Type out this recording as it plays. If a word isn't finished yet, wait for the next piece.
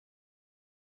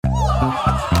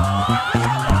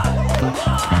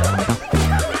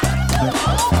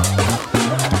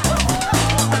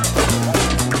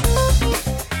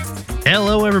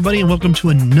everybody, and welcome to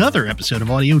another episode of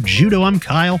Audio Judo. I'm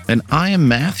Kyle. And I am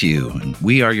Matthew, and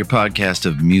we are your podcast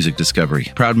of music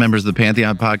discovery. Proud members of the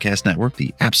Pantheon Podcast Network,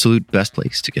 the absolute best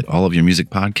place to get all of your music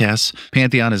podcasts.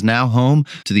 Pantheon is now home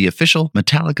to the official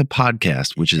Metallica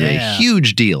podcast, which is a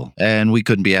huge deal, and we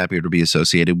couldn't be happier to be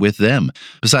associated with them.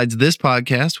 Besides this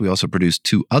podcast, we also produce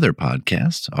two other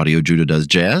podcasts. Audio Judo Does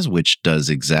Jazz, which does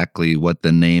exactly what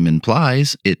the name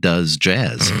implies. It does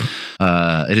jazz.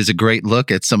 It is a great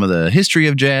look at some of the history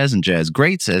of jazz and jazz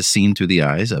greats as seen through the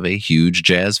eyes of a huge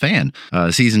jazz fan.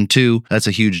 Season 2, that's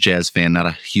a huge jazz fan, not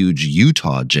a huge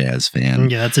Utah jazz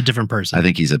fan. Yeah, that's a different person. I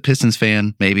think he's a Pistons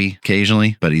fan, maybe,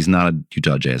 occasionally, but he's not a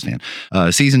Utah jazz fan.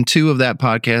 Season 2 of that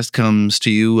podcast comes to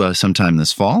you sometime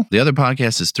this fall. The other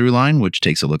podcast is Throughline, which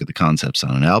takes a look at the concepts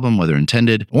on an album, whether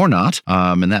intended or not.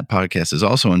 And that podcast is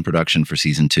also in production for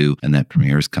Season 2, and that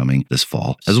premiere is coming this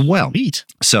fall as well. Sweet.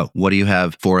 So, what do you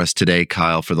have for us today,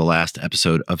 Kyle, for the last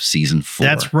episode of Season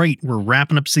 4? That's right. We're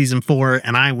wrapping up Season 4,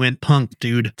 and I went punk,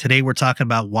 dude. Today we're talking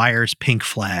about Wire's Pink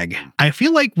Flag. I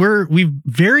feel like we've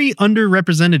very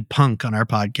underrepresented punk on our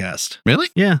podcast. Really?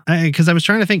 Yeah, because I was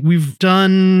trying to think. We've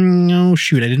done, I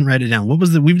didn't write it down. What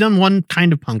was we've done one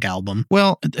kind of punk album.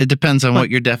 Well, it depends on what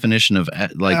your definition of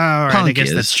punk I guess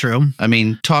is. That's true. I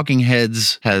mean, Talking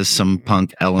Heads has some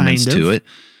punk elements to it.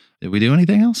 Did we do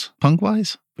anything else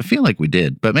punk-wise? I feel like we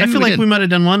did, but maybe I feel like we might have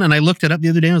done one, and I looked it up the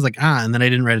other day, and I was like, and then I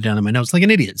didn't write it down in my notes like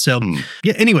an idiot. So,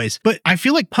 yeah, anyways, but I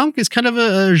feel like punk is kind of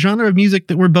a genre of music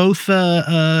that we're both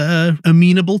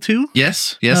amenable to.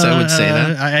 Yes, I would say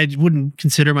that. I wouldn't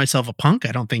consider myself a punk.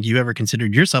 I don't think you ever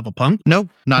considered yourself a punk. No,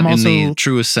 not in the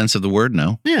truest sense of the word,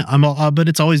 no. Yeah, but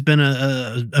it's always been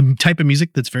a type of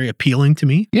music that's very appealing to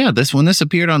me. Yeah, when this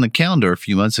appeared on the calendar a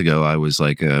few months ago, I was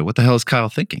like, what the hell is Kyle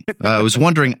thinking? I was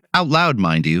wondering, out loud,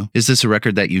 mind you, is this a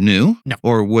record that you knew? No.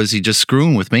 Or was he just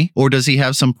screwing with me? Or does he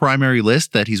have some primary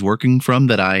list that he's working from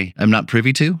that I am not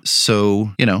privy to?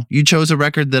 So, you chose a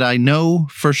record that I know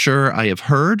for sure I have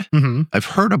heard. Mm-hmm. I've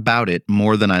heard about it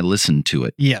more than I listened to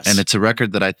it. Yes. And it's a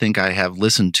record that I think I have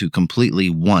listened to completely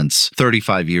once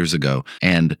 35 years ago.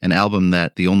 And an album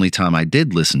that the only time I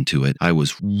did listen to it, I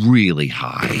was really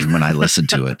high when I listened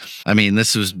to it. I mean,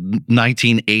 this was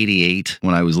 1988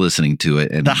 when I was listening to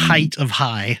it. And the height of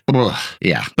high.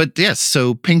 Yeah. But yes,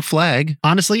 so Pink Flag.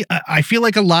 Honestly, I feel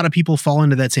like a lot of people fall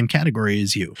into that same category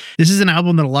as you. This is an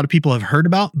album that a lot of people have heard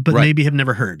about, but maybe have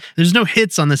never heard. There's no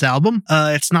hits on this album.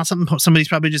 It's not something somebody's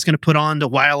probably just going to put on to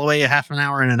while away a half an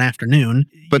hour in an afternoon.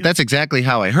 But that's exactly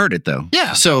how I heard it, though.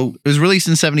 Yeah. So it was released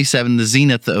in 77, the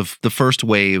zenith of the first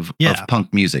wave of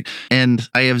punk music. And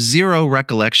I have zero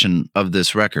recollection of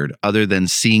this record other than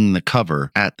seeing the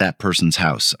cover at that person's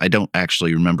house. I don't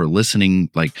actually remember listening,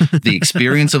 like the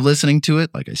experience of listening to it,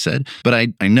 like I said, but I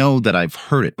know that I've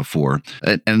heard it before.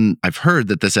 And I've heard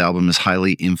that this album is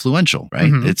highly influential,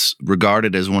 right? Mm-hmm. It's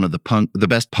regarded as one of the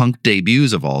best punk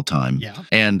debuts of all time. Yeah.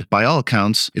 And by all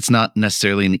accounts, it's not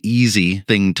necessarily an easy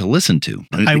thing to listen to.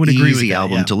 I would agree with that. Easy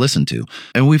album to listen to.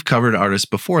 And we've covered artists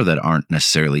before that aren't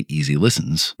necessarily easy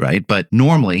listens, right? But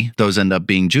normally those end up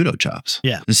being Judo Chops.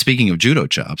 Yeah. And speaking of Judo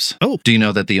Chops, do you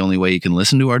know that the only way you can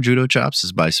listen to our Judo Chops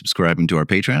is by subscribing to our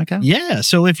Patreon account? Yeah.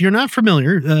 So if you're not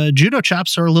familiar, Judo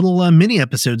Chops are little mini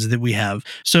episodes that we have.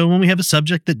 So when we have a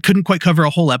subject that couldn't quite cover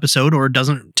a whole episode or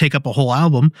doesn't take up a whole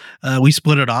album, we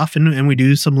split it off and we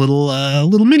do some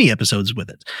little mini episodes with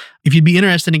it. If you'd be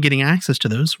interested in getting access to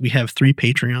those, we have 3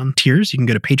 Patreon tiers. You can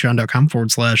go to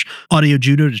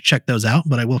patreon.com/audiojudo to check those out,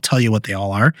 but I will tell you what they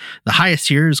all are. The highest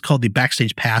tier is called the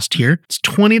Backstage Pass tier. It's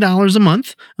 $20 a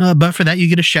month, but for that you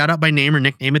get a shout out by name or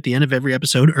nickname at the end of every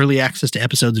episode, early access to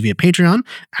episodes via Patreon,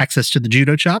 access to the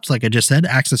Judo Chops, like I just said,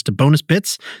 access to bonus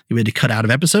bits you had to cut out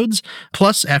of episodes.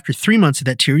 Plus, after 3 months of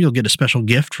that tier, you'll get a special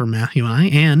gift from Matthew and I,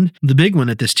 and the big one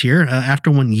at this tier, after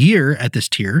 1 year at this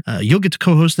tier, you'll get to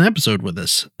co-host an episode with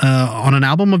us on an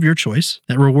album of your choice.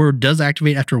 That reward does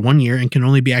activate after 1 year and can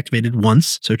only be activated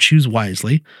once, so choose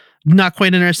wisely. Not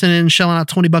quite interested in shelling out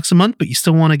 $20 a month, but you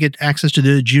still want to get access to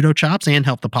the Judo Chops and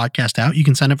help the podcast out, you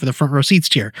can sign up for the Front Row Seats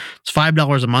tier. It's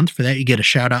 $5 a month. For that, you get a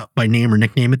shout out by name or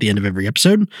nickname at the end of every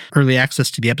episode, early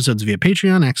access to the episodes via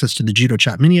Patreon, access to the Judo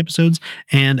Chop mini episodes,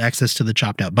 and access to the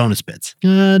chopped out bonus bits.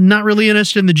 Not really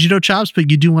interested in the Judo Chops, but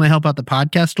you do want to help out the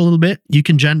podcast a little bit. You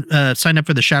can sign up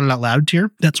for the Shout It Out Loud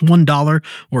tier. That's $1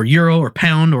 or euro or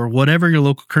pound or whatever your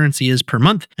local currency is per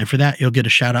month. And for that, you'll get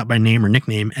a shout out by name or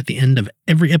nickname at the end of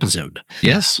every episode. episode.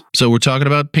 Yes. So we're talking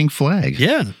about Pink Flag.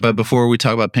 Yeah. But before we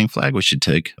talk about Pink Flag, we should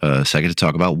take a second to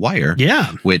talk about Wire.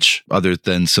 Yeah. Which, other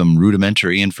than some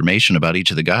rudimentary information about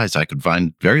each of the guys, I could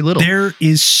find very little. There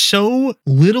is so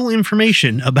little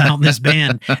information about this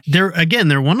band.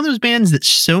 They're one of those bands that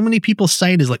so many people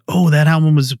cite as like, oh, that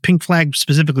album was Pink Flag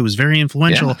specifically was very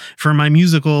influential for my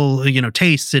musical,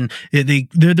 tastes. And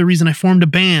they're the reason I formed a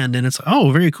band. And it's like,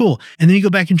 oh, very cool. And then you go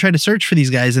back and try to search for these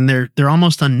guys and they're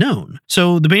almost unknown.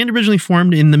 So the band originally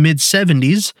formed in the mid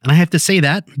 70s. And I have to say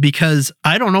that because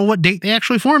I don't know what date they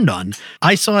actually formed on.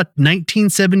 I saw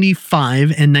 1975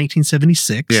 and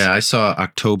 1976. Yeah, I saw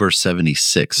October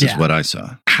 76 is what I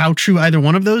saw. How true either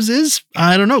one of those is,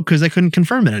 I don't know, because I couldn't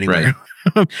confirm it anywhere. Right.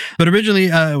 But originally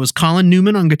it was Colin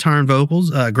Newman on guitar and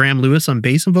vocals, Graham Lewis on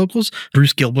bass and vocals,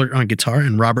 Bruce Gilbert on guitar,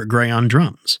 and Robert Gray on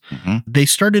drums. Mm-hmm. They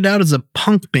started out as a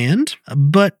punk band,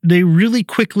 but they really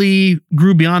quickly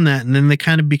grew beyond that. And then they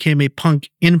kind of became a punk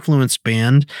influenced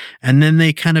band. And then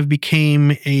they kind of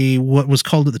became what was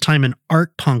called at the time an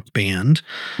art punk band.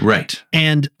 Right.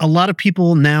 And a lot of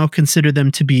people now consider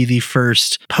them to be the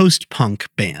first post-punk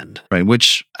band. Right,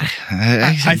 which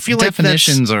I feel like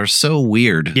definitions are so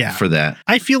weird for that.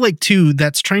 I feel like, too,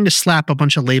 that's trying to slap a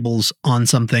bunch of labels on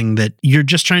something that you're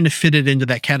just trying to fit it into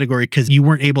that category because you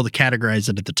weren't able to categorize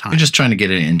it at the time. You're just trying to get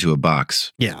it into a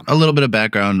box. Yeah. A little bit of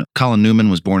background. Colin Newman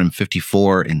was born in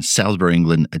 1954 in Salisbury,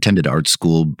 England, attended art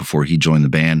school before he joined the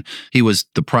band. He was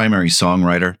the primary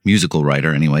songwriter, musical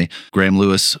writer anyway. Graham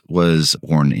Lewis was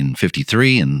born in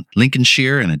 1953 in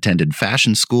Lincolnshire and attended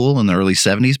fashion school in the early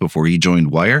 1970s before he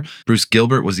joined Wire. Bruce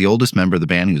Gilbert was the oldest member of the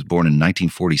band. He was born in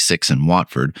 1946 in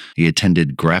Watford. He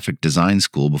attended graphic design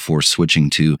school before switching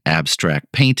to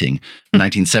abstract painting. In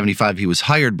 1975, he was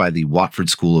hired by the Watford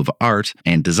School of Art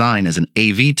and Design as an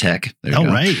AV tech.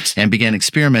 Right. And began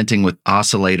experimenting with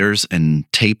oscillators and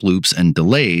tape loops and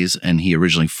delays. And he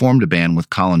originally formed a band with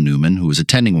Colin Newman, who was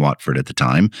attending Watford at the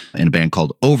time, in a band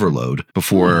called Overload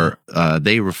before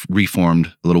they reformed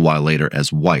a little while later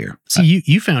as Wire. See,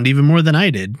 you found even more than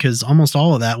I did because almost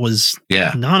all of that was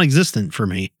non-existent for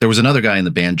me. There was another guy in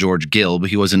the band, George Gill, but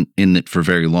he wasn't in it for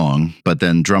very long. But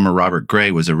then drummer Robert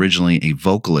Gray was originally a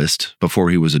vocalist before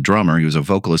he was a drummer. He was a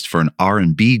vocalist for an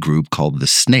R&B group called The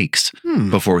Snakes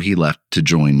before he left to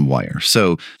join Wire.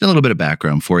 So a little bit of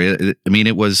background for you. I mean,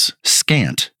 it was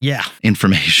scant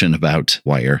information about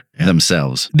Wire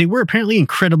themselves. They were apparently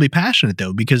incredibly passionate,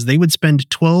 though, because they would spend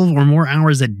 12 or more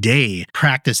hours a day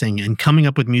practicing and coming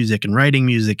up with music and writing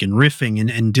music and riffing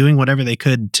and doing whatever they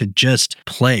could to just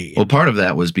play. Well, part of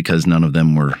that was because none of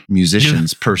them were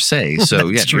musicians per se. So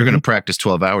you're going to practice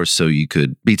 12 hours so you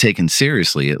could be taken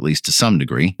seriously, at least to some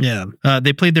degree. Yeah.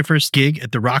 They played their first gig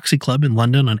at the Roxy Club in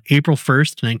London on April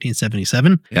 1st,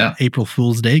 1977. Yeah. April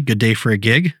Fool's Day. Good day for a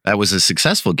gig. That was a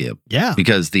successful gig. Yeah.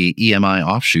 Because the EMI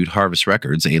offshoot, Harvest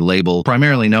Records, a label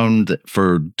primarily known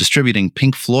for distributing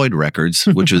Pink Floyd records,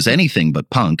 which was anything but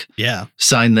punk,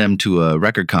 signed them to a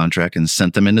record contract and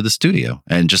sent them into the studio.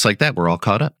 And just like that, we're all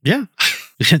caught up. Yeah.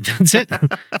 That's it.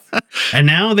 And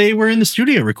now they were in the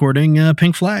studio recording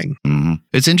Pink Flag. Mm-hmm.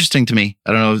 It's interesting to me.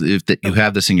 I don't know if you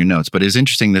have this in your notes, but it's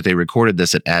interesting that they recorded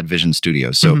this at Advision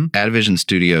Studios. So Advision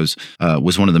Studios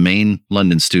was one of the main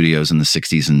London studios in the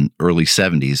 60s and early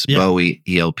 70s. Yeah. Bowie,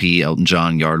 ELP, Elton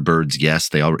John, Yardbirds, Yes.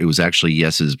 It was actually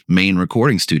Yes's main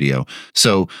recording studio.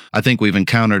 So I think we've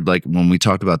encountered, like when we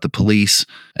talked about the Police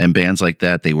and bands like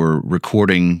that, they were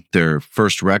recording their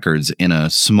first records in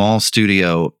a small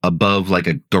studio above like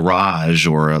a garage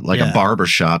or a barber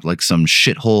shop, like some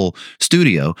shithole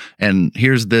studio. And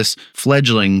here's this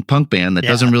fledgling punk band that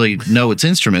doesn't really know its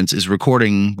instruments is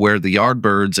recording where the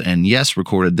Yardbirds and Yes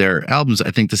recorded their albums.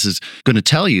 I think this is going to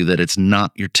tell you that it's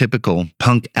not your typical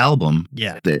punk album.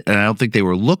 Yeah. And I don't think they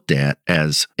were looked at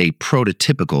as a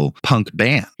prototypical punk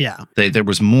band. Yeah. There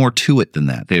was more to it than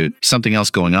that. There was something else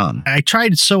going on. I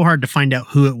tried so hard to find out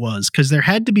who it was because there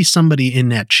had to be somebody in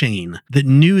that chain that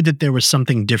knew that there was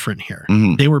something different here.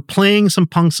 Mm-hmm. They were playing some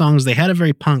punk songs. They had a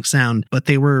very punk sound, but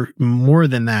they were more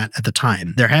than that at the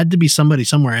time. There had to be somebody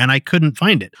somewhere, and I couldn't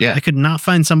find it. Yeah. I could not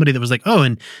find somebody that was like, oh,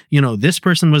 and, this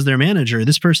person was their manager.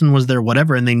 This person was their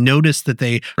whatever, and they noticed that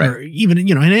they or even,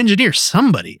 an engineer,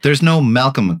 somebody. There's no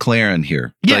Malcolm McLaren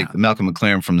here. Yeah. Like Malcolm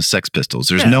McLaren from the Sex Pistols.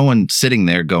 There's no one sitting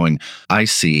there going, I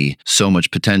see so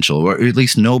much potential, or at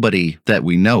least nobody that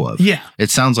we know of. Yeah. It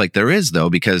sounds like there is, though,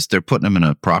 because they're putting them in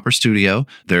a proper studio.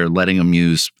 They're letting them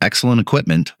use excellent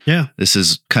equipment. Yeah. This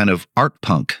is kind of art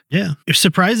punk. Yeah.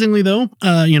 Surprisingly, though,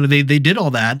 they did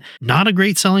all that. Not a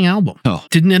great selling album. Oh.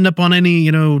 Didn't end up on any,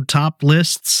 top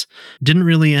lists. Didn't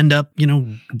really end up,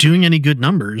 doing any good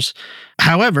numbers.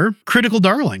 However, critical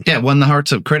darling. Yeah, won the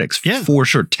hearts of critics. Yeah. For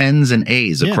sure. 10s and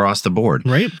A's across the board.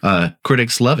 Right.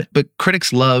 Critics love it. But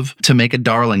critics love to make a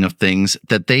darling of things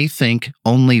that they think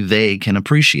only they can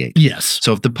appreciate. Yes.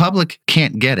 So if the public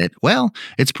can't get it, well,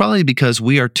 it's probably because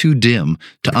we are too dim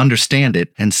to understand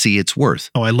it and see its worth.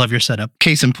 Oh, I love your setup.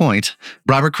 Case in point,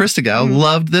 Robert Christgau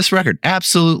loved this record.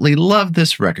 Absolutely loved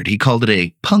this record. He called it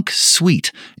a punk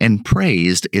sweet and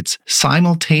praised its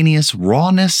simultaneous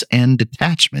rawness and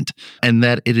detachment, and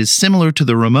that it is similar to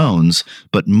the Ramones,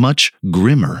 but much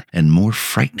grimmer and more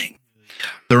frightening.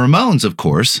 The Ramones, of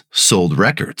course, sold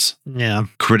records. Yeah.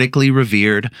 Critically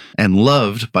revered and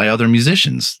loved by other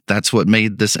musicians. That's what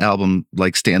made this album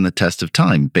stand the test of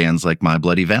time. Bands like My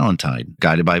Bloody Valentine,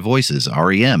 Guided by Voices,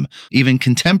 REM, even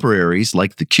contemporaries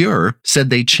like The Cure said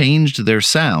they changed their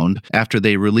sound after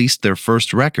they released their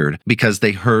first record because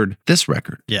they heard this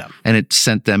record. Yeah. And it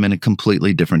sent them in a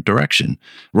completely different direction.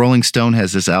 Rolling Stone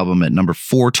has this album at number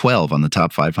 412 on the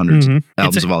top 500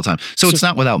 albums of all time. So it's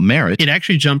not without merit. It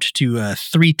actually jumped to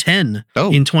 310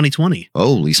 in 2020.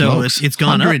 Holy smokes. So it's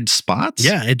gone 100 up. spots?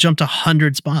 Yeah, it jumped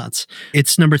 100 spots.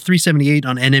 It's number 378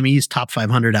 on NME's top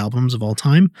 500 albums of all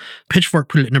time. Pitchfork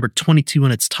put it at number 22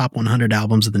 on its top 100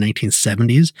 albums of the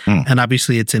 1970s. And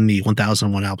obviously it's in the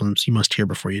 1001 albums you must hear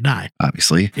before you die.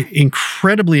 Obviously.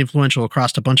 Incredibly influential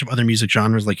across a bunch of other music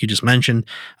genres like you just mentioned.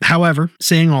 However,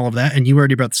 saying all of that, and you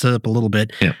already brought this up a little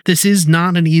bit, this is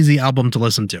not an easy album to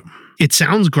listen to. It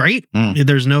sounds great.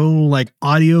 There's no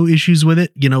audio issues with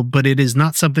it, but it is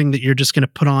not something that you're just going to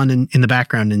put on in the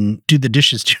background and do the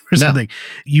dishes to or something.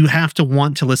 You have to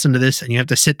want to listen to this and you have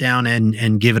to sit down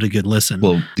and give it a good listen.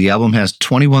 Well, the album has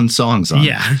 21 songs on it.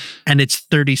 Yeah. And it's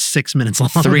 36 minutes long.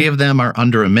 3 of them are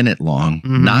under a minute long.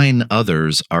 9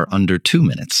 others are under 2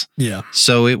 minutes. Yeah.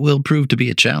 So it will prove to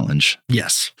be a challenge.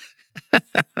 Yes.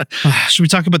 Should we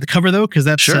talk about the cover though? Because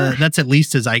that's that's at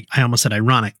least as I almost said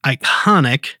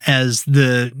iconic as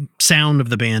the sound of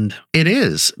the band. It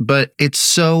is, but it's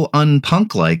so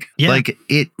unpunk-like. Yeah.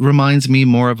 It reminds me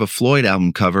more of a Floyd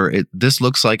album cover. This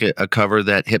looks like a cover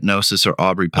that Hypnosis or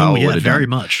Aubrey Powell would have very done.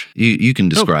 much. You can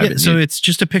describe it. So it's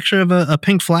just a picture of a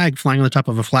pink flag flying on the top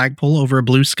of a flagpole over a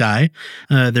blue sky.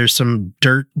 There's some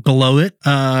dirt below it,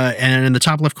 and in the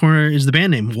top left corner is the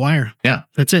band name, Wire. Yeah,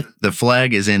 that's it. The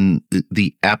flag is in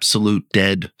the absolute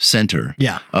dead center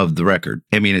of the record.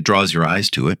 I mean, it draws your eyes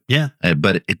to it. Yeah.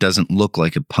 But it doesn't look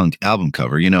like a punk album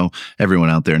cover. Everyone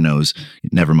out there knows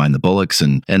Nevermind the Bullocks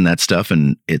and that stuff,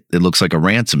 and it looks like a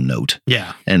ransom note.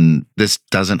 Yeah. And this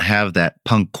doesn't have that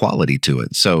punk quality to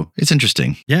it. So it's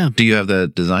interesting. Yeah. Do you have the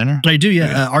designer? I do,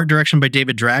 yeah. Art direction by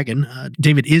David Dragon.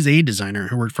 David is a designer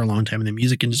who worked for a long time in the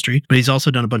music industry, but he's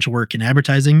also done a bunch of work in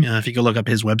advertising. If you go look up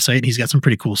his website, he's got some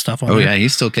pretty cool stuff on there. Oh, yeah.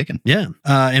 He's still kicking. Yeah.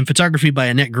 And photography by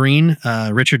Annette Green,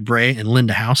 Richard Bray, and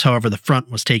Linda House. However, the front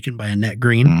was taken by Annette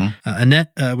Green.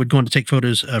 Annette would go on to take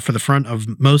photos for the front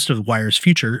of most of Wire's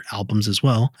future albums as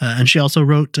well. And she also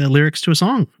wrote lyrics to a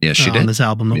song on this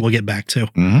album that we'll get back to.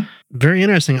 Very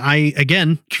interesting. I,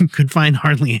 again, could find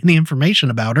hardly any information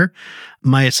about her.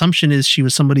 My assumption is she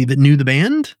was somebody that knew the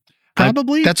band.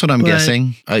 Probably. That's what I'm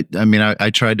guessing. I mean, I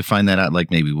tried to find that out.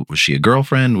 Maybe was she a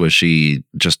girlfriend? Was she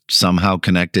just somehow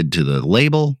connected to the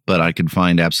label? But I could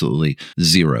find absolutely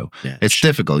zero. Yeah. It's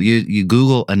difficult. You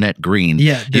Google Annette Green.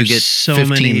 Yeah, you get so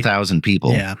 15,000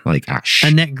 people. Yeah.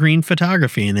 Annette Green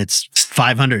photography, and it's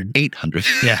 500. 800.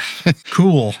 Yeah.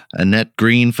 Cool. Annette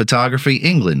Green Photography,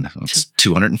 England. It's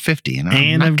 250. And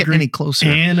I'm not getting any closer.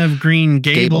 Anne of Green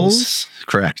Gables.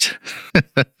 Correct.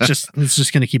 It's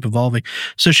just going to keep evolving.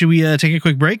 So should we take a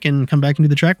quick break and come back and do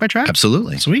the track by track?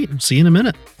 Absolutely. Sweet. See you in a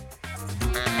minute.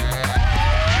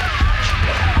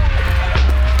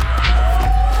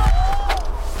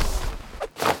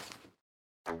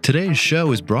 Today's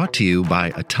show is brought to you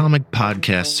by Atomic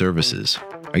Podcast Services.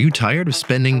 Are you tired of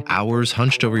spending hours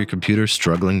hunched over your computer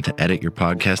struggling to edit your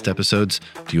podcast episodes?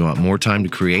 Do you want more time to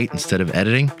create instead of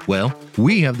editing? Well,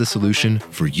 we have the solution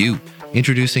for you.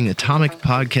 Introducing Atomic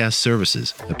Podcast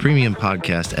Services, a premium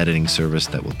podcast editing service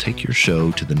that will take your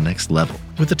show to the next level.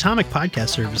 With Atomic Podcast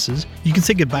Services, you can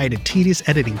say goodbye to tedious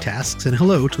editing tasks and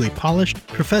hello to a polished,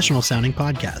 professional-sounding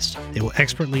podcast. They will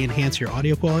expertly enhance your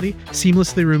audio quality,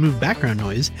 seamlessly remove background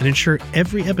noise, and ensure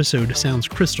every episode sounds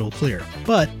crystal clear.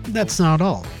 But that's not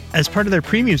all. As part of their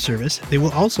premium service, they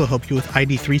will also help you with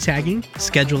ID3 tagging,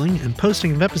 scheduling, and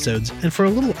posting of episodes, and for a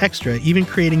little extra, even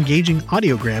create engaging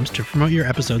audiograms to promote your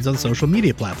episodes on social social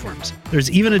media platforms. There's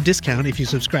even a discount if you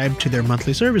subscribe to their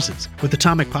monthly services. With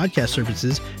Atomic Podcast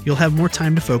Services, you'll have more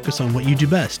time to focus on what you do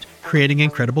best, creating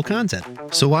incredible content.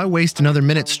 So why waste another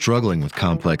minute struggling with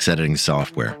complex editing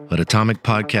software? Let Atomic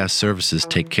Podcast Services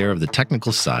take care of the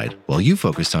technical side while you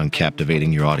focus on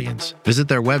captivating your audience. Visit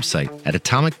their website at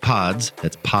atomicpods,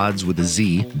 that's pods with a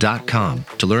Z.com,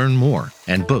 to learn more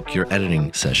and book your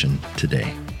editing session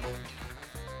today.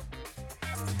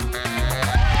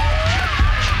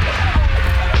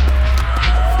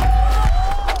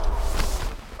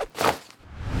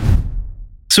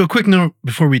 So a quick note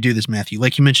before we do this, Matthew,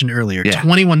 like you mentioned earlier,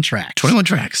 21 tracks. 21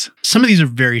 tracks. Some of these are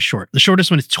very short. The shortest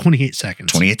one is 28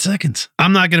 seconds. 28 seconds.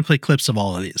 I'm not going to play clips of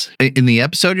all of these. In the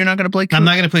episode, you're not going to play clips? I'm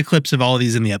not going to play clips of all of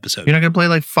these in the episode. You're not going to play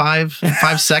like five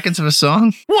seconds of a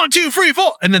song? 1, 2, 3,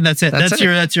 4. And then that's it.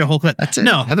 That's your whole clip. That's it.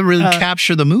 No. Have to really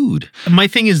capture the mood. My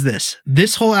thing is this.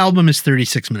 This whole album is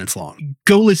 36 minutes long.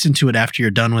 Go listen to it after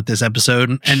you're done with this episode,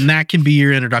 and that can be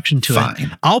your introduction to it.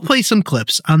 I'll play some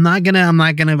clips. I'm not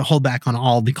gonna hold back on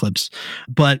all the clips.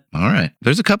 But all right,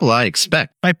 there's a couple I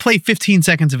expect. If I play 15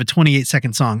 seconds of a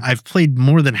 28-second song, I've played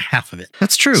more than half of it.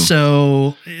 That's true.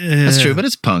 So that's true, but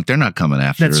it's punk. They're not coming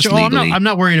after us legally. I'm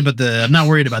not worried about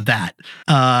that.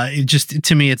 It just,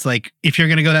 to me, it's like, if you're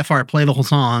gonna go that far, play the whole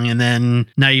song, and then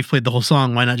now you've played the whole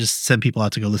song, why not just send people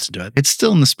out to go listen to it? It's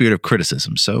still in the spirit of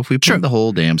criticism. So if we play the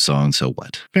whole damn song, so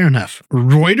what? Fair enough.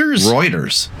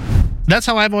 Reuters. That's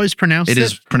how I've always pronounced it. It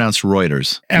is pronounced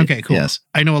Reuters. Okay, cool. Yes.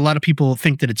 I know a lot of people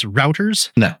think that it's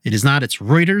Routers. No. It is not. It's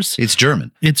Reuters. It's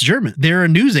German. It's German. They're a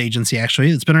news agency, actually.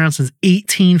 It's been around since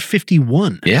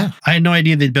 1851. Yeah. I had no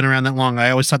idea they'd been around that long. I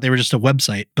always thought they were just a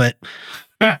website, but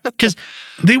because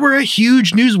they were a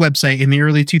huge news website in the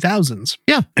early 2000s.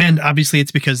 Yeah. And obviously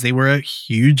it's because they were a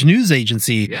huge news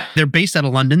agency. Yeah. They're based out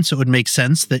of London, so it would make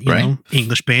sense that, you know,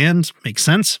 English band makes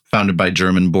sense. Founded by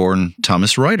German-born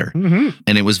Thomas Reuter. Mm-hmm.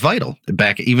 And it was vital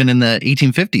back even in the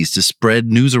 1850s to spread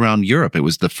news around Europe. It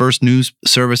was the first news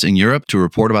service in Europe to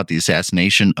report about the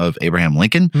assassination of Abraham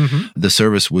Lincoln. Mm-hmm. The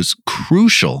service was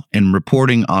crucial in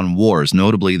reporting on wars,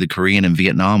 notably the Korean and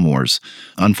Vietnam Wars.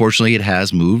 Unfortunately, it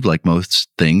has moved, like most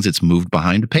things, it's moved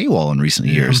behind a paywall in recent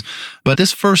years. But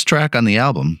this first track on the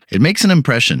album, it makes an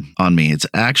impression on me. It's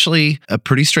actually a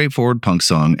pretty straightforward punk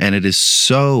song, and it is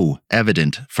so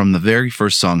evident from the very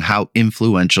first song how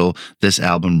influential this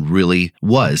album really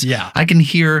was. Yeah. I can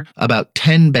hear about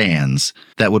 10 bands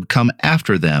that would come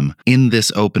after them in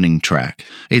this opening track.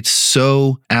 It's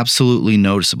so absolutely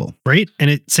noticeable. Right? And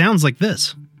it sounds like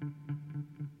this.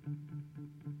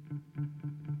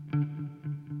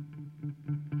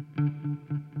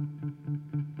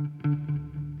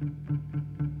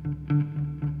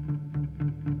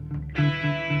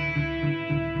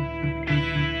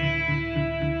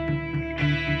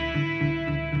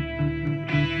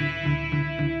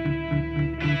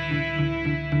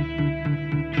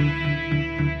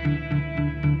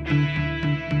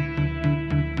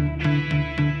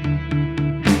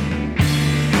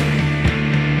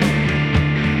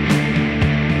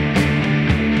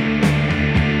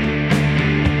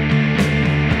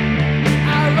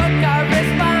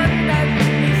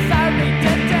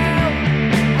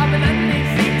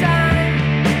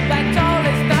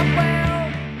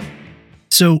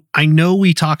 So I know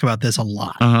we talk about this a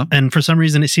lot, and for some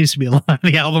reason it seems to be a lot of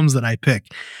the albums that I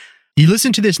pick. You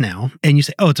listen to this now and you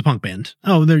say, oh, it's a punk band.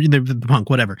 Oh, they're the punk,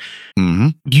 whatever. Mm-hmm.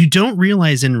 You don't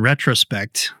realize in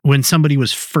retrospect when somebody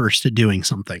was first at doing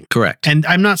something. Correct. And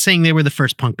I'm not saying they were the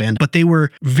first punk band, but they were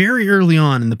very early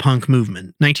on in the punk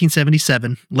movement.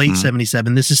 1977, late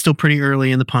 77. This is still pretty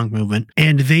early in the punk movement.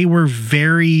 And they were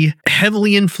very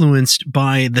heavily influenced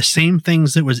by the same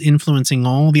things that was influencing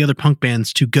all the other punk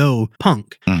bands to go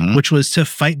punk, which was to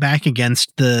fight back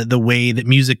against the way that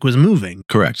music was moving.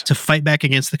 Correct. To fight back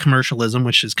against the commercialism,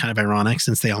 which is kind of ironic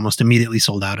since they almost immediately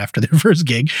sold out after their first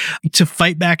gig, to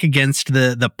fight back against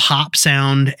the pop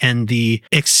sound and the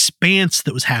expanse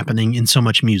that was happening in so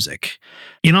much music.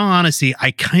 In all honesty, I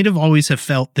kind of always have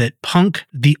felt that punk,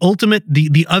 the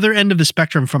other end of the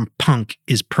spectrum from punk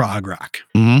is prog rock.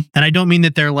 And I don't mean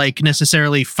that they're like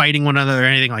necessarily fighting one another or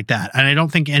anything like that. And I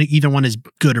don't think either one is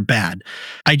good or bad.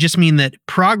 I just mean that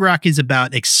prog rock is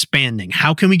about expanding.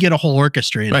 How can we get a whole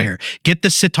orchestra in here? Get the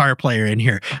sitar player in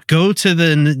here. Go to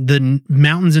the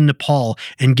mountains in Nepal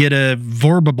and get a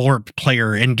vorbaborp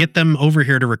player and get them over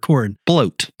here to record.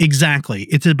 Bloat. Exactly.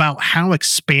 It's about how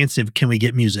expansive can we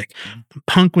get music.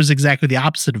 Punk was exactly the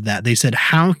opposite of that. They said,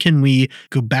 how can we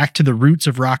go back to the roots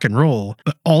of rock and roll,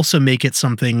 but also make it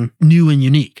something new and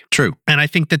unique? True. And I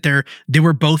think that they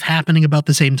were both happening about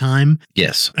the same time.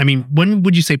 Yes. I mean, when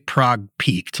would you say prog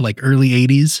peaked? Like early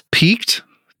 80s? Peaked?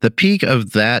 The peak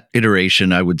of that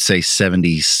iteration, I would say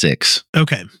 76.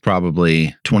 Okay.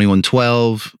 Probably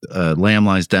 2112, Lamb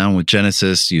Lies Down with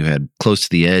Genesis. You had Close to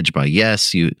the Edge by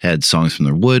Yes. You had Songs from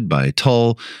the Wood by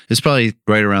Tull. It's probably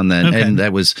right around then. Okay. And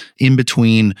that was in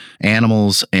between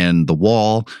Animals and The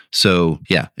Wall. So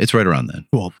yeah, it's right around then.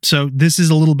 Cool. So this is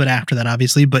a little bit after that,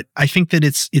 obviously, but I think that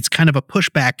it's kind of a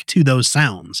pushback to those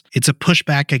sounds. It's a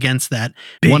pushback against that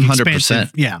big 100%.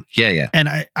 expansive- Yeah. Yeah. And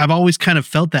I've always kind of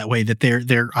felt that way, that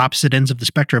they're opposite ends of the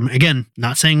spectrum. Again,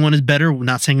 not saying one is better,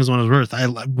 not saying one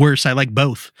is worse. I like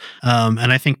both. And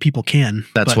I think people can.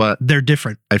 That's but what they're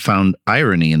different. I found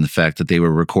irony in the fact that they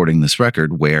were recording this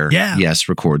record where Yeah. Yes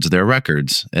records their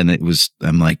records. And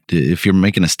I'm like, if you're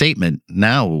making a statement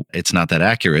now, it's not that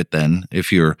accurate then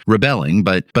if you're rebelling,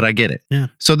 but I get it. Yeah.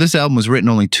 So this album was written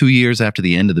only 2 years after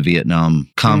the end of the Vietnam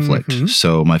conflict. Mhm.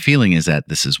 So my feeling is that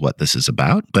this is what this is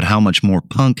about. But how much more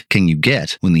punk can you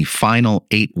get when the final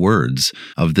 8 words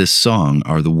of this song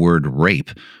are the word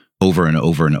rape over and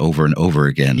over and over and over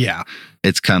again? Yeah.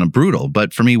 It's kind of brutal.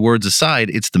 But for me, words aside,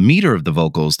 it's the meter of the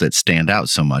vocals that stand out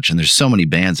so much. And there's so many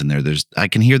bands in there. I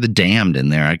can hear the Damned in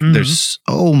there. There's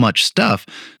so much stuff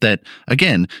that,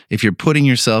 again, if you're putting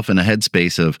yourself in a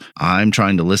headspace of, I'm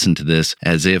trying to listen to this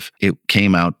as if it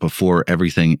came out before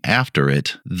everything after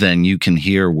it, then you can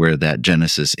hear where that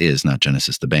Genesis is, not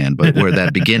Genesis the band, but where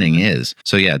that beginning is.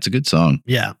 So yeah, it's a good song.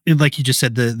 Yeah. Like you just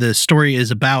said, the story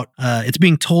is about, it's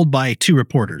being told by 2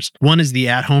 reporters. One is the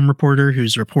at-home reporter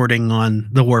who's reporting on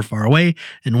the war far away,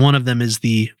 and one of them is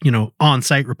the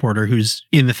on-site reporter who's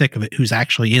in the thick of it, who's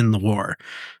actually in the war.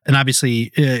 And obviously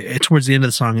towards the end of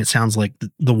the song, it sounds like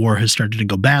the war has started to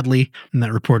go badly, and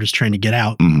that reporter's trying to get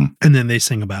out. Mhm. And then they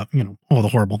sing about all the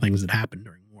horrible things that happened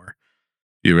during war.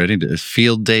 You ready to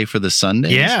field day for the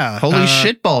Sundays? Yeah. Holy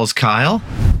shitballs, Kyle.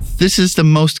 This is the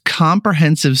most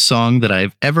comprehensive song that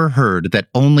I've ever heard that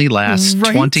only lasts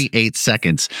Right? 28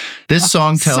 seconds. This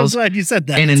song tells So glad you said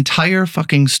that. an entire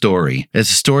fucking story.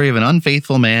 It's a story of an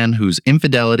unfaithful man whose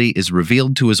infidelity is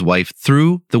revealed to his wife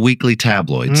through the weekly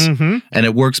tabloids. Mhm. And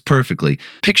it works perfectly.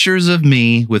 Pictures of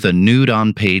me with a nude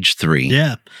on page 3.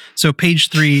 Yeah. So page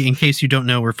 3, in case you don't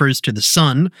know, refers to The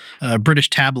Sun, a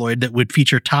British tabloid that would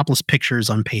feature topless pictures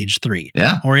on page 3.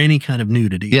 Yeah. Or any kind of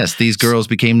nudity. Yes, these girls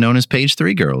became known as page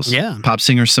 3 girls. Yeah. Pop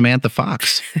singer Samantha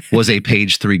Fox was a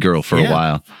page 3 girl for a Yeah.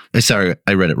 while. Sorry,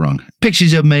 I read it wrong.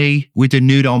 Pictures of me with a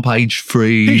nude on page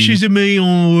 3. Pictures of me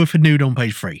with a nude on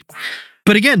page 3.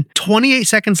 But again, 28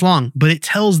 seconds long, but it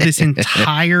tells this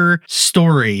entire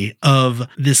story of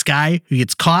this guy who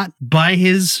gets caught by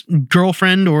his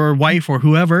girlfriend or wife or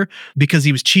whoever because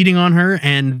he was cheating on her,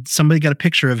 and somebody got a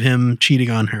picture of him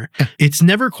cheating on her. It's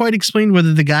never quite explained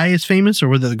whether the guy is famous or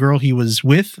whether the girl he was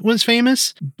with was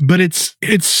famous, but it's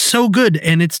so good,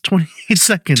 and it's 28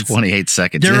 seconds. 28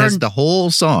 seconds. There It has are- the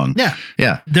whole song. Yeah.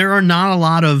 Yeah. There are not a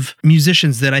lot of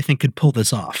musicians that I think could pull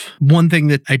this off. One thing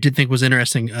that I did think was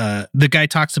interesting, the guy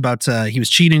talks about he was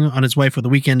cheating on his wife for the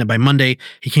weekend, and by Monday,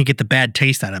 he can't get the bad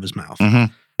taste out of his mouth.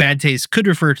 Mhm. Bad taste could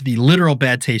refer to the literal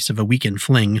bad taste of a weekend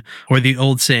fling, or the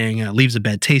old saying, leaves a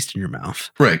bad taste in your mouth.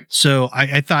 Right. So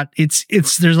I thought it's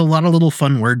there's a lot of little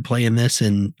fun wordplay in this,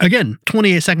 and again,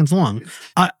 28 seconds long.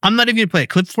 I'm not even going to play a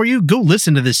clip for you. Go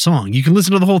listen to this song. You can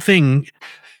listen to the whole thing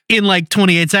in like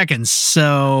 28 seconds.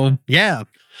 So yeah.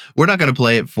 We're not going to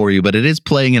play it for you, but it is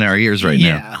playing in our ears right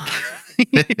now.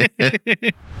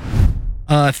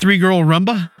 Three Girl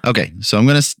Rumba. Okay, so I'm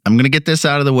gonna get this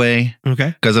out of the way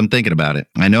Okay. because I'm thinking about it.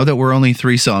 I know that we're only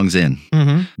 3 songs in,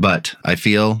 Mm-hmm. but I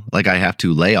feel like I have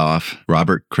to lay off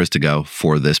Robert Christgau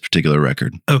for this particular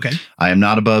record. Okay. I am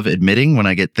not above admitting when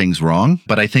I get things wrong,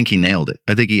 but I think he nailed it.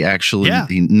 I think he actually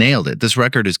he nailed it. This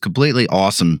record is completely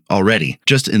awesome already.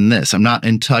 Just in this, I'm not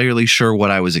entirely sure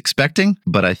what I was expecting,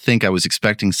 but I think I was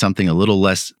expecting something a little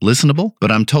less listenable.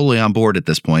 But I'm totally on board at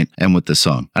this point and with this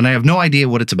song, and I have no idea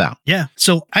what it's about. Yeah.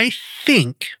 So I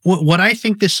think what I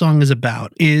think this song is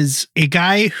about is a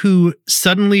guy who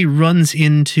suddenly runs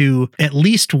into at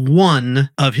least one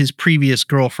of his previous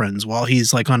girlfriends while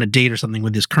he's like on a date or something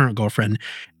with his current girlfriend.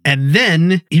 And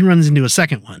then he runs into a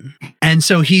second one. And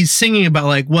so he's singing about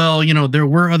like, well, you know, there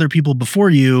were other people before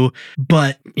you,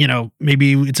 but, you know,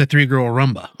 maybe it's a 3-girl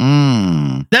rumba.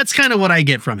 That's kind of what I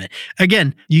get from it.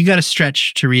 Again, you got to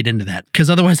stretch to read into that because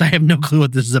otherwise I have no clue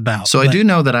what this is about. So I do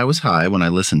know that I was high when I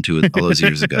listened to it all those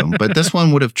years ago, but this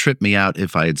one would have tripped me out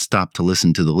if I had stopped to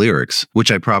listen to the lyrics,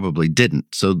 which I probably didn't.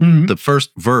 So the first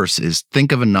verse is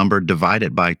think of a number, divide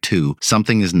it by 2.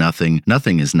 Something is nothing.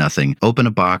 Nothing is nothing. Open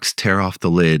a box, tear off the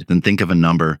lid. Then think of a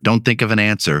number. Don't think of an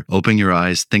answer. Open your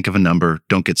eyes. Think of a number.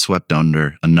 Don't get swept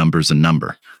under. A number's a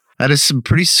number. That is some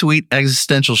pretty sweet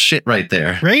existential shit right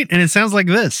there. Right? And it sounds like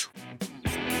this.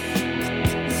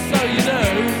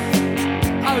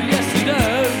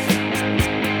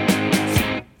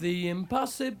 the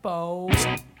impossible.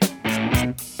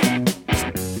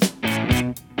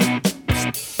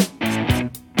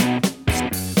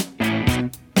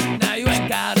 Now you ain't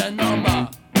got a number,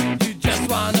 you just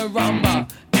wanna rumba,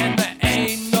 and there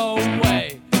ain't no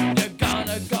way you're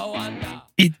gonna go under.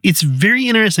 It's very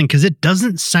interesting because it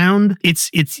doesn't sound.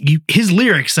 His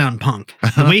lyrics sound punk.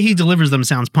 The way he delivers them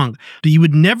sounds punk. But you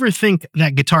would never think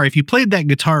that guitar. If you played that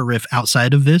guitar riff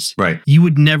outside of this, Right. you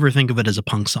would never think of it as a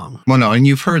punk song. Well, no, and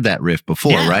you've heard that riff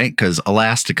before, Yeah. right? Because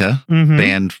Elastica,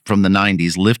 band from the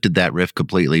 90s, lifted that riff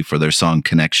completely for their song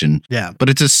Connection. Yeah. But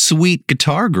it's a sweet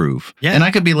guitar groove. Yeah. And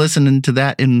I could be listening to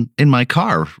that in my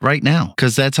car right now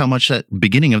because that's how much that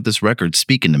beginning of this record's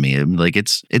speaking to me. Like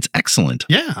it's excellent.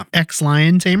 Yeah.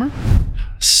 Ex-Lion Tamer.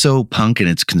 So punk in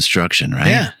its construction, right?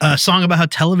 Yeah. A song about how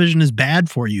television is bad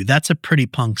for you. That's a pretty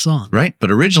punk song. Right.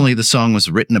 But originally the song was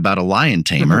written about a lion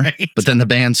tamer, Right. but then the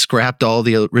band scrapped all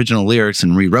the original lyrics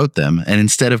and rewrote them. And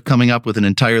instead of coming up with an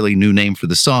entirely new name for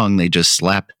the song, they just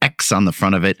slapped X on the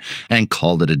front of it and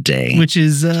called it a day. Which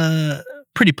is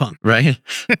pretty punk. Right?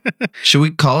 Should we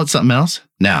call it something else?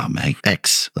 No, mate.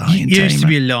 X, lion It used to tamer.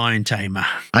 be a Lion Tamer.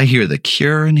 I hear The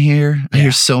Cure in here. I Yeah.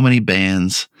 hear so many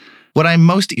bands. What I'm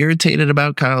most irritated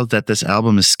about, Kyle, is that this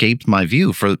album escaped my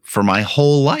view for my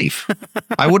whole life.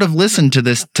 I would have listened to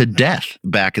this to death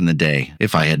back in the day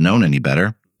if I had known any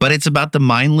better. But it's about the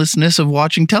mindlessness of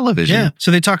watching television. Yeah.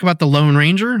 So they talk about The Lone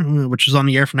Ranger, which was on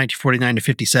the air from 1949 to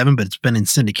 57, but it's been in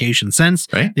syndication since.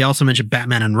 Right. They also mention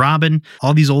Batman and Robin,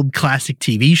 all these old classic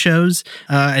TV shows.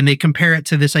 And they compare it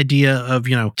to this idea of,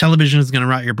 television is going to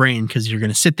rot your brain because you're going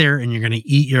to sit there and you're going to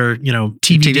eat your,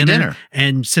 TV dinner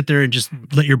and sit there and just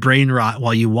let your brain rot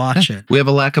while you watch it. We have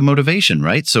a lack of motivation,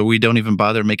 right? So we don't even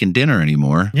bother making dinner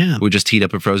anymore. Yeah. We just heat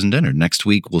up a frozen dinner. Next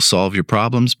week, we'll solve your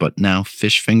problems, but now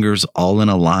fish fingers all in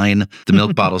a line. The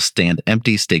milk bottles stand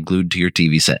empty. Stay glued to your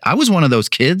TV set. I was one of those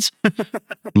kids.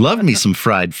 Loved me some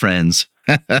fried friends.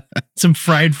 Some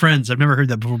fried friends. I've never heard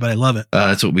that before, but I love it.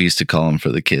 That's what we used to call them for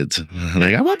the kids.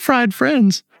 Like, I want fried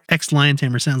friends. Ex-Lion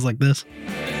Tamer sounds like this.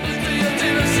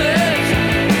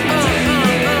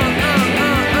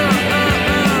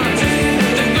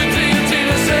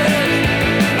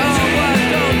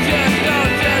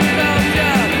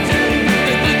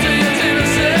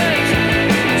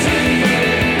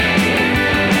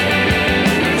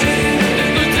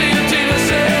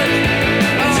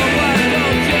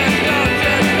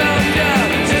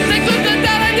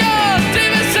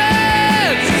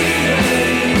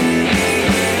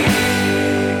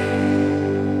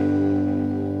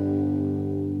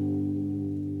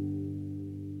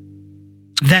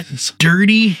 That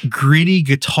dirty, gritty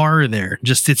guitar there,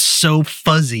 it's so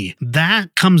fuzzy.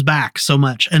 That comes back so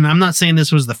much. And I'm not saying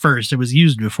this was the first, it was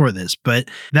used before this, but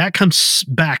that comes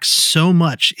back so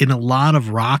much in a lot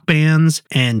of rock bands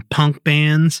and punk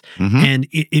bands. And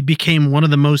it became one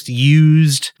of the most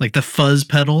used, like the fuzz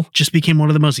pedal just became one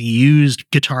of the most used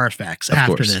guitar effects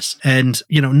after this. And,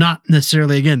 not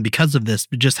necessarily, again, because of this,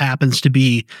 it just happens to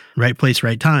be right place,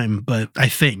 right time. But I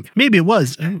think maybe it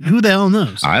was. Who the hell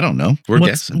knows? I don't know. We're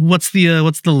guessing. What's the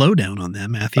lowdown on that,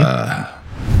 Matthew?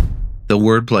 The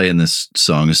wordplay in this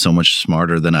song is so much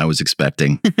smarter than I was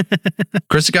expecting.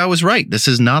 Chris Scott was right. This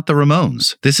is not the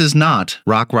Ramones. This is not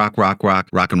rock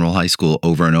and roll high school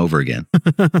over and over again.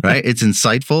 Right? It's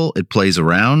insightful. It plays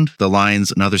around. The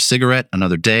lines, another cigarette,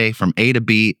 another day, from A to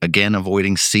B, again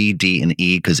avoiding C, D, and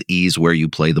E because E is where you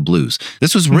play the blues.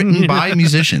 This was written by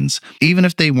musicians, even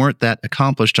if they weren't that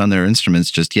accomplished on their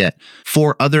instruments just yet,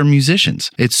 for other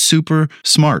musicians. It's super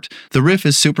smart. The riff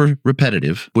is super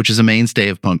repetitive, which is a mainstay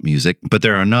of punk music. But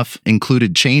there are enough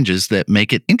included changes that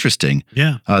make it interesting.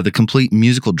 Yeah. The complete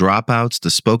musical dropouts, the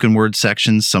spoken word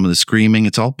sections, some of the screaming,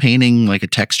 it's all painting like a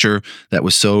texture that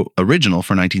was so original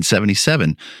for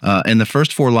 1977. And the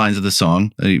first four lines of the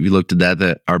song, you looked at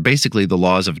that are basically the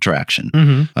laws of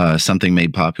attraction. Something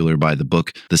made popular by the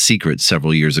book The Secret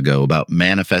several years ago about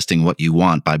manifesting what you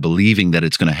want by believing that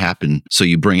it's going to happen so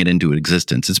you bring it into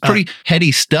existence. It's pretty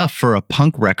heady stuff for a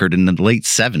punk record in the late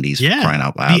 70s, Yeah. crying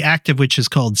out loud. The act of which is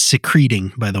called secreting,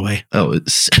 by the way. Oh,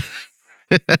 it's...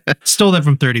 Stole that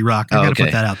from 30 Rock. I gotta okay.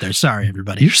 put that out there. Sorry,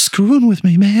 everybody. You're screwing with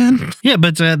me, man. Yeah,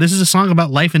 but this is a song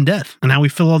about life and death and how we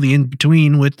fill all the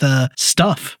in-between with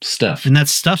stuff. And that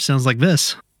stuff sounds like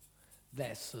this.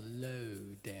 That's a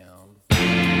low down.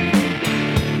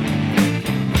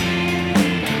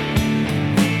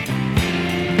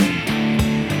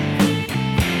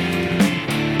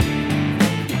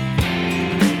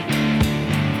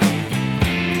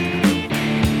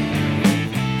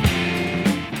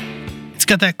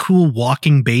 got that cool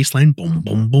walking bass line. Boom,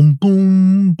 boom, boom,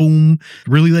 boom, boom.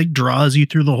 Really like draws you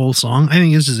through the whole song. I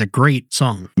think this is a great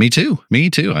song. Me too.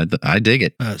 I dig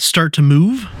it. Start to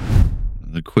Move.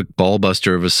 The quick ball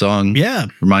buster of a song. Yeah.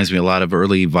 Reminds me a lot of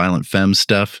early Violent Femme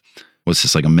stuff. What's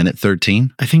this, like a minute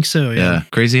 13? I think so, yeah.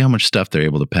 Crazy how much stuff they're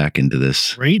able to pack into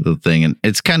this little thing. And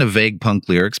it's kind of vague punk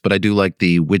lyrics, but I do like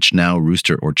the which now,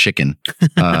 rooster or chicken,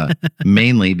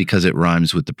 mainly because it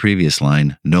rhymes with the previous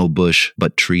line, no bush,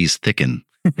 but trees thicken.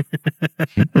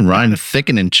 Rhyme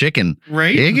thicken and chicken.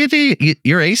 Right?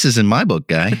 Your aces in my book,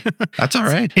 guy. That's all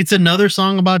right. It's another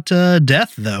song about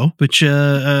death, though, which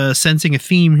sensing a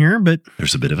theme here, but...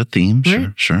 There's a bit of a theme,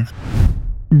 right. Sure.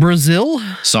 Brazil.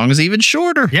 Song is even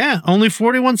shorter. Yeah, only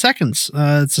 41 seconds.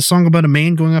 It's a song about a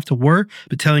man going off to war,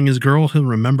 but telling his girl he'll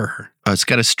remember her. It's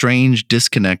got a strange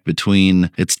disconnect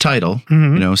between its title,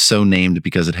 so named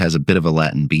because it has a bit of a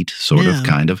Latin beat, sort of,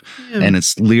 kind of, and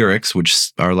its lyrics,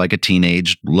 which are like a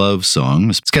teenage love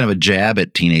song. It's kind of a jab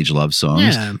at teenage love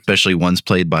songs, especially ones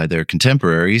played by their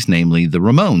contemporaries, namely the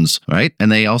Ramones, right?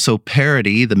 And they also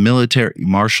parody the military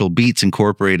martial beats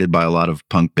incorporated by a lot of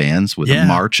punk bands with a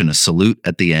march and a salute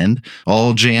at the end,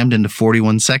 all jammed into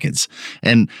 41 seconds.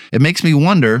 And it makes me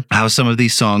wonder how some of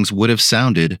these songs would have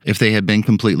sounded if they had been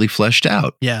completely fleshed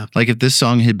out. Yeah. Like if this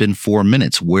song had been 4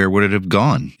 minutes, where would it have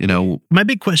gone? My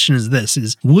big question is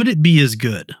this, would it be as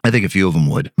good? I think a few of them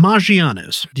would.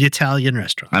 Maggiano's, the Italian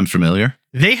restaurant. I'm familiar.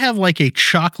 They have like a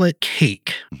chocolate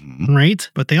cake, right?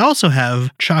 But they also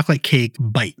have chocolate cake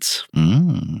bites,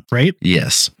 right?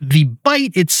 Yes. The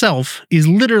bite itself is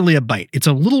literally a bite. It's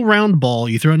a little round ball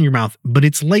you throw in your mouth, but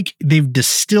it's like they've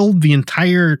distilled the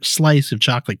entire slice of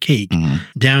chocolate cake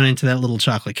down into that little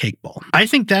chocolate cake ball. I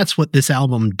think that's what this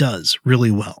album does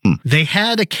really well. They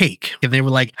had a cake and they were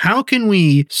like, how can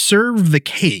we serve the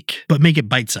cake but make it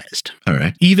bite-sized? All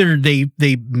right. Either they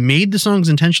made the songs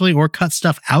intentionally or cut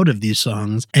stuff out of these songs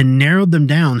and narrowed them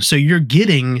down so you're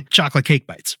getting chocolate cake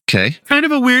bites. Okay. Kind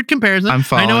of a weird comparison. I'm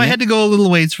following. I know I had to go a little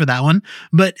ways for that one,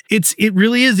 but it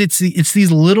really is. It's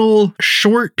these little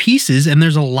short pieces and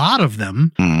there's a lot of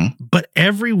them, but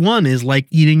every one is like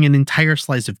eating an entire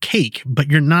slice of cake, but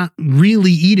you're not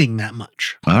really eating that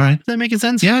much. All right. Does that make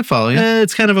sense? Yeah, I follow you.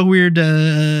 It's kind of a weird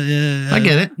I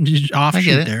get it.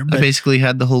 offshoot there. I basically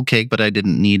had the whole cake, but I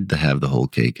didn't need to have the whole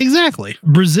cake. Exactly.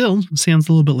 Brazil sounds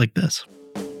a little bit like this.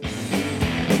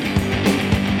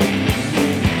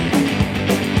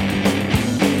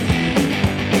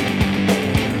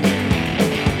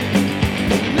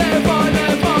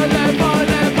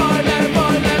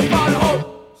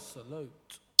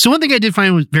 So one thing I did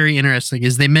find was very interesting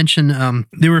is they mention,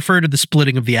 they refer to the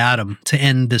splitting of the atom to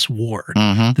end this war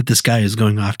that this guy is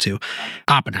going off to.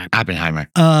 Oppenheimer.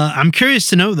 I'm curious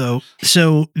to know though,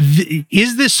 so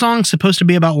is this song supposed to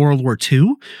be about World War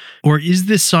II? Or is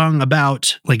this song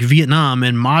about like Vietnam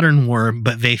and modern war,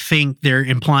 but they think they're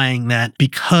implying that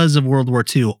because of World War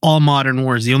II, all modern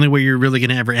wars, the only way you're really going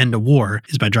to ever end a war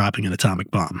is by dropping an atomic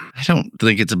bomb? I don't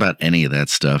think it's about any of that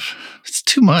stuff. It's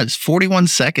too much. 41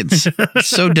 seconds. It's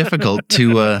so difficult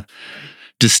to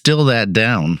distill that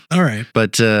down. All right.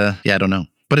 But I don't know.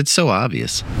 But it's so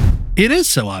obvious. It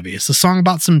is so obvious. A song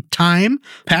about some time,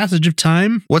 passage of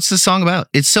time. What's the song about?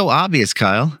 It's so obvious,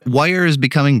 Kyle. Wire is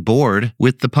becoming bored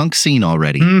with the punk scene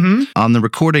already. On the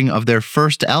recording of their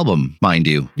first album, mind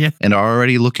you. Yeah. And are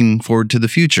already looking forward to the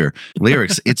future.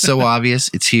 Lyrics, it's so obvious.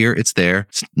 It's here. It's there.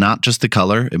 It's not just the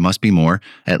color. It must be more.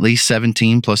 At least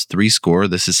 17 plus 3 score.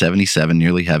 This is 77.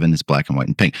 Nearly heaven is black and white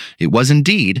and pink. It was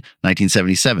indeed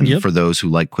 1977. Yep. For those who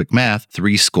like quick math,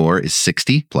 3 score is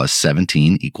 60 plus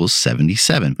 17 equals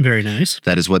 77. Very nice.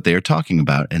 That is what they are talking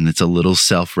about, and it's a little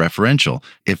self-referential.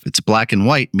 If it's black and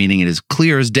white, meaning it is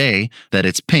clear as day that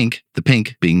it's pink, the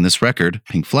pink being this record,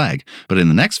 Pink Flag. But in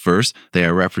the next verse, they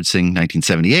are referencing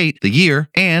 1978, the year,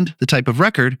 and the type of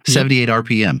record, 78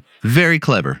 RPM. Very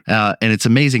clever. And it's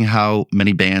amazing how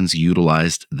many bands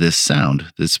utilized this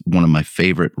sound. This is one of my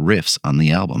favorite riffs on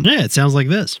the album. Yeah, it sounds like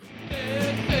this.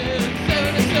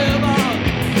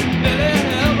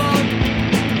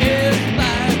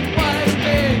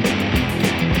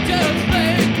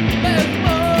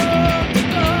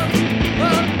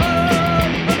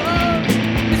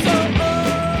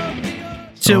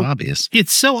 So obvious.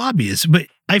 It's so obvious, but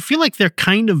I feel like they're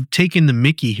kind of taking the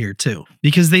mickey here too,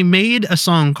 because they made a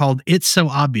song called It's So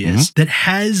Obvious that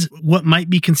has what might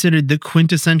be considered the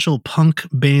quintessential punk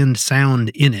band sound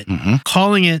in it.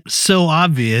 Calling it So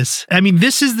Obvious. I mean,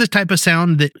 this is the type of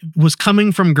sound that was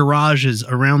coming from garages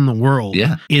around the world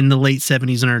in the late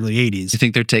 70s and early 80s. You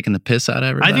think they're taking the piss out of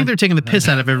everybody? I think they're taking the piss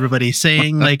out of everybody,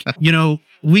 saying like, you know,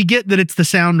 we get that it's the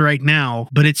sound right now,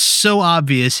 but it's so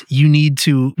obvious you need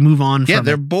to move on from it. Yeah,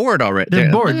 they're bored already.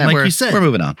 They're bored, like you said. We're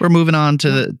moving on. We're moving on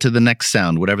to the next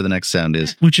sound, whatever the next sound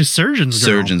is. Which is Surgeon's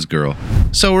Girl. Surgeon's Girl.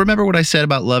 So remember what I said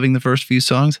about loving the first few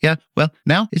songs? Yeah, well,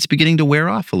 now it's beginning to wear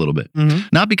off a little bit.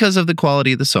 Not because of the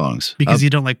quality of the songs. Because you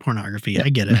don't like pornography. I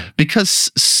get it.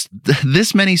 Because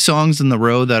this many songs in the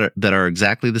row that are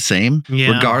exactly the same,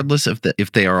 regardless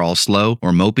if they are all slow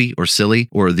or mopey or silly,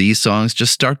 or these songs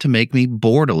just start to make me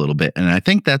bored a little bit. And I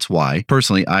think that's why,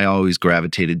 personally, I always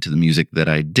gravitated to the music that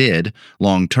I did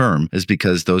long term, is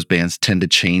because those bands tend to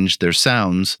change their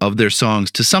sounds of their songs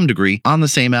to some degree on the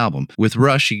same album. With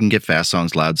Rush, you can get fast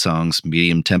songs, loud songs,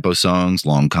 medium tempo songs,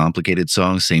 long complicated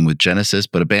songs, same with Genesis.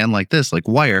 But a band like this, like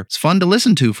Wire, it's fun to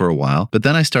listen to for a while, but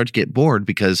then I start to get bored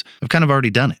because I've kind of already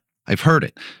done it. I've heard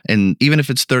it. And even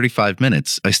if it's 35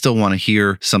 minutes, I still want to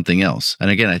hear something else. And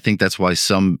again, I think that's why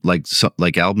some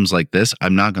albums like this,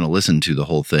 I'm not going to listen to the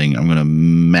whole thing. I'm going to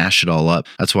mash it all up.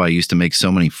 That's why I used to make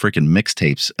so many freaking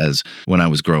mixtapes as when I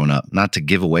was growing up, not to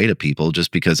give away to people,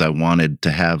 just because I wanted to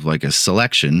have like a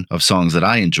selection of songs that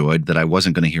I enjoyed that I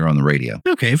wasn't going to hear on the radio.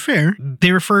 Okay, fair.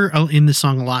 They refer in the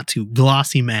song a lot to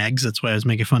glossy mags. That's why I was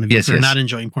making fun of you for not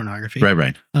enjoying pornography.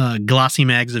 Right. Glossy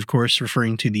mags, of course,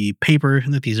 referring to the paper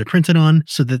that these are printed on,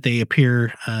 so that they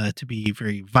appear to be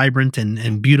very vibrant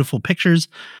and beautiful pictures,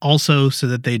 also so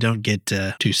that they don't get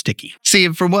too sticky. See,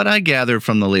 from what I gathered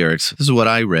from the lyrics, this is what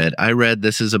I read. I read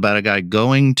this is about a guy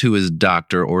going to his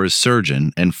doctor or his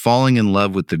surgeon and falling in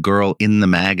love with the girl in the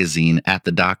magazine at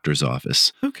the doctor's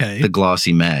office. Okay. The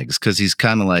glossy mags, because he's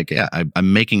kind of like,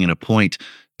 I'm making it a point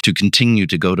to continue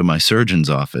to go to my surgeon's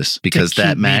office because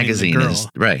that magazine is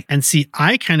right. And see,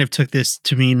 I kind of took this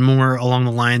to mean more along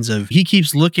the lines of he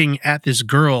keeps looking at this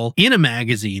girl in a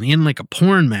magazine, in like a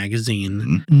porn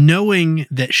magazine, knowing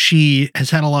that she has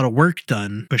had a lot of work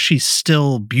done, but she's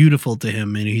still beautiful to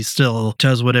him and he still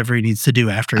does whatever he needs to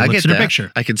do after he looks at her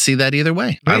picture. I can see that either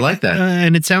way. Right? I like that.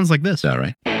 And it sounds like this. All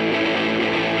right.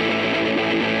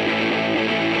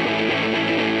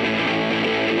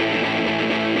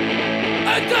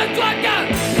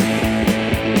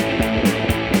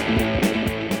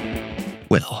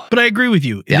 Well, but I agree with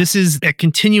you. Yeah. This is a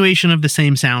continuation of the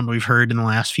same sound we've heard in the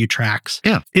last few tracks.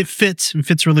 Yeah. It fits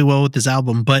really well with this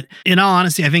album. But in all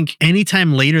honesty, I think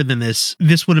anytime later than this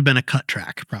would have been a cut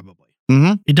track, probably.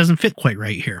 It doesn't fit quite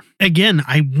right here. Again,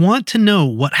 I want to know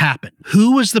what happened.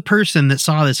 Who was the person that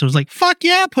saw this and was like, fuck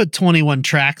yeah, put 21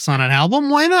 tracks on an album.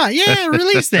 Why not? Yeah,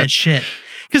 release that shit.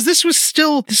 Because this was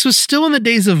still in the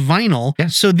days of vinyl. Yeah.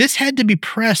 So this had to be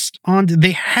pressed onto,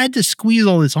 they had to squeeze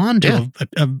all this onto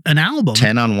an album.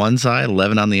 10 on one side,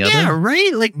 11 on the other. Yeah,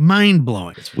 right? Like mind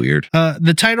blowing. It's weird.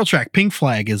 The title track, Pink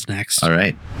Flag, is next. All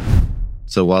right.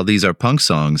 So while these are punk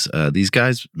songs, these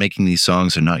guys making these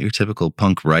songs are not your typical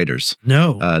punk writers.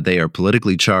 No. They are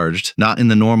politically charged, not in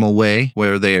the normal way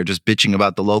where they are just bitching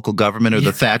about the local government or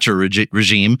the Thatcher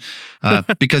regime,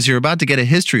 because you're about to get a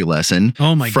history lesson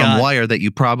from Wire that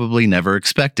you probably never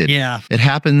expected. Yeah. It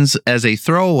happens as a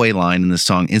throwaway line in the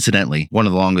song, incidentally, one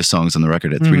of the longest songs on the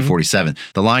record at 3:47.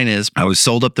 The line is, I was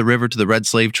sold up the river to the red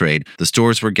slave trade. The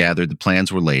stores were gathered. The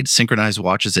plans were laid. Synchronized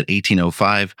watches at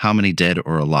 1805. How many dead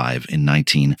or alive in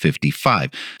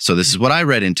 1955. So this is what I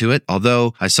read into it.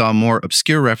 Although I saw more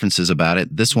obscure references about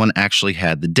it, this one actually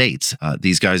had the dates.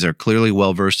 These guys are clearly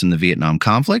well-versed in the Vietnam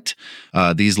conflict.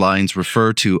 These lines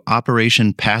refer to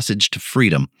Operation Passage to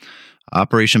Freedom.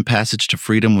 Operation Passage to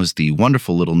Freedom was the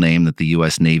wonderful little name that the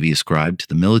U.S. Navy ascribed to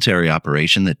the military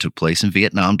operation that took place in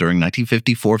Vietnam during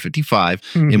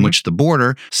 1954-55, in which the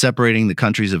border separating the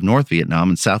countries of North Vietnam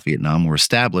and South Vietnam were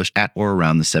established at or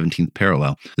around the 17th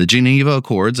parallel. The Geneva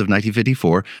Accords of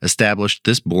 1954 established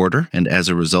this border and, as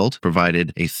a result,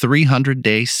 provided a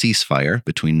 300-day ceasefire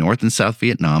between North and South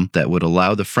Vietnam that would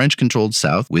allow the French-controlled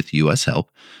South, with U.S. help,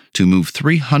 to move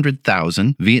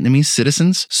 300,000 Vietnamese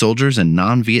citizens, soldiers, and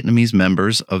non-Vietnamese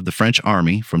members of the French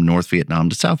army from North Vietnam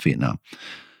to South Vietnam.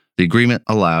 The agreement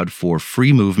allowed for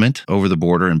free movement over the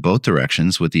border in both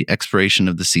directions with the expiration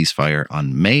of the ceasefire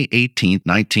on May 18,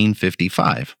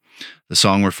 1955. The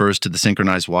song refers to the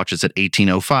synchronized watches at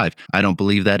 1805. I don't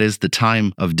believe that is the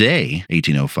time of day,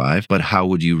 1805, but how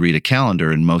would you read a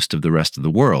calendar in most of the rest of the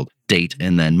world? Date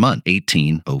and then month,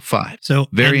 1805. So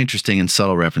very interesting and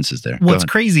subtle references there. What's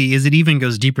crazy is it even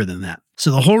goes deeper than that.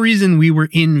 So the whole reason we were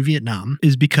in Vietnam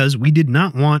is because we did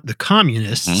not want the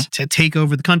communists to take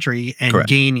over the country and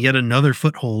gain yet another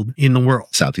foothold in the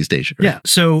world. Southeast Asia. Right? Yeah.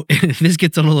 So this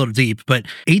gets a little deep, but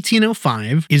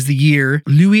 1805 is the year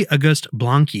Louis Auguste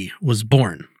Blanqui was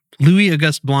born. Louis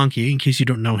Auguste Blanqui, in case you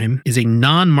don't know him, is a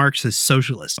non-Marxist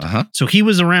socialist. So he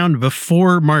was around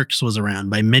before Marx was around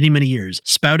by many, many years,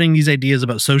 spouting these ideas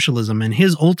about socialism. And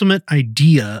his ultimate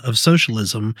idea of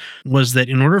socialism was that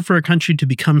in order for a country to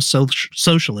become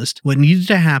socialist, what needed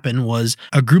to happen was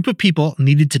a group of people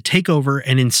needed to take over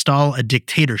and install a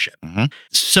dictatorship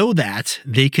so that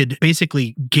they could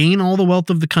basically gain all the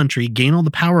wealth of the country, gain all the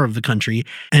power of the country,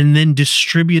 and then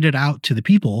distribute it out to the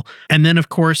people. And then, of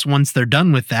course, once they're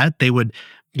done with that, they would,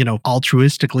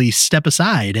 altruistically step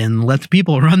aside and let the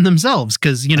people run themselves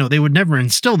because, they would never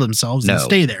instill themselves and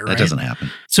stay there. That doesn't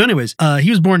happen. So anyways, he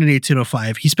was born in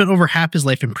 1805. He spent over half his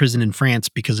life in prison in France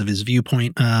because of his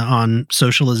viewpoint on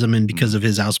socialism and because of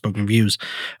his outspoken views.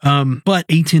 But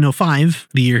 1805,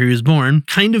 the year he was born,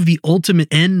 kind of the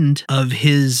ultimate end of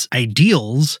his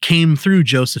ideals came through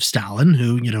Joseph Stalin,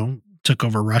 who, took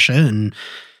over Russia and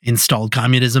installed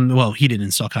communism. Well, he didn't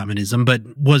install communism, but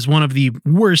was one of the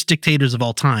worst dictators of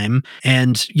all time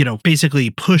and,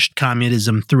 basically pushed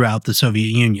communism throughout the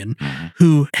Soviet Union,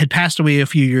 who had passed away a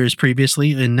few years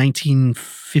previously in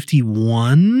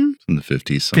 1951. In the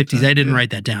 50s. 50s. I didn't write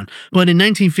that down. But in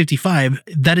 1955,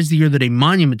 that is the year that a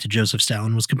monument to Joseph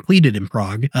Stalin was completed in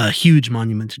Prague, a huge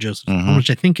monument to Joseph Stalin, which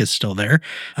I think is still there.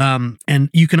 And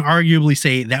you can arguably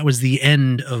say that was the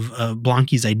end of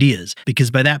Blanqui's ideas,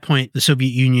 because by that point, the Soviet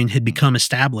Union had become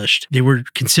established. They were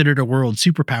considered a world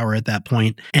superpower at that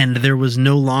point, and there was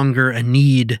no longer a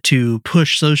need to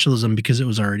push socialism because it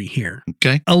was already here.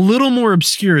 Okay. A little more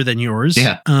obscure than yours,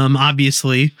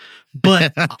 obviously.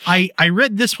 But I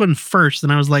read this one first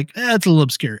and I was like, it's a little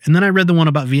obscure. And then I read the one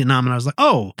about Vietnam and I was like,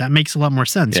 oh, that makes a lot more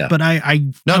sense. Yeah. But I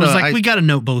was like, we got to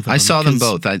know both of them. I saw them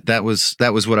both. That was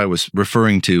what I was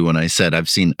referring to when I said I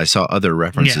saw other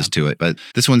references to it, but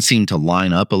this one seemed to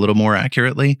line up a little more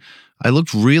accurately. I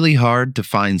looked really hard to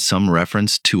find some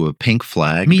reference to a pink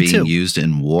flag being used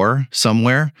in war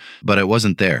somewhere, but it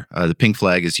wasn't there. The pink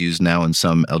flag is used now in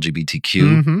some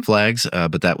LGBTQ flags,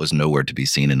 but that was nowhere to be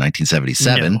seen in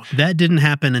 1977. No, that didn't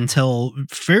happen until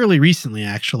fairly recently,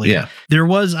 actually. Yeah. There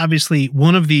was obviously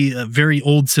one of the very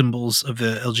old symbols of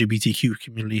the LGBTQ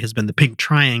community has been the pink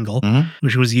triangle,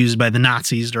 which was used by the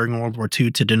Nazis during World War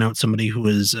II to denote somebody who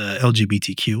was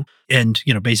LGBTQ and,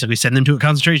 basically send them to a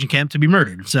concentration camp to be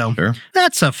murdered. So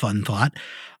that's a fun thought.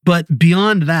 But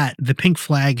beyond that, the pink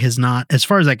flag has not, as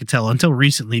far as I could tell, until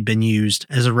recently been used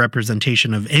as a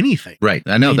representation of anything. Right.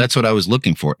 I know that's what I was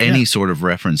looking for. Any sort of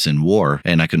reference in war,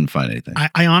 and I couldn't find anything.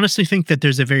 I honestly think that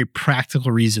there's a very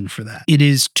practical reason for that. It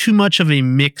is too much of a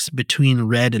mix between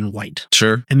red and white.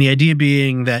 Sure. And the idea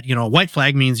being that, a white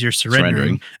flag means you're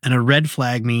surrendering. And a red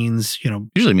flag means,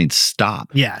 usually means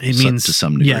stop. Yeah. It means to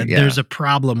some degree. Yeah, there's a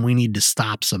problem. We need to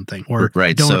stop something or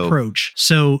don't approach.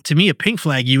 So to me, a pink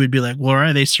flag, you would be like, well,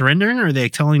 are they surrendering or are they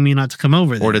telling me not to come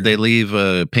over there? Or did they leave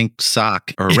a pink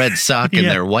sock or a red sock in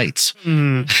their whites?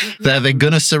 Are they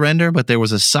going to surrender, but there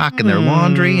was a sock in their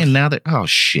laundry and now they're, oh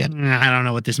shit. I don't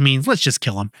know what this means. Let's just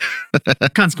kill them.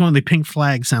 Consequently, pink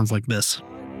flag sounds like this.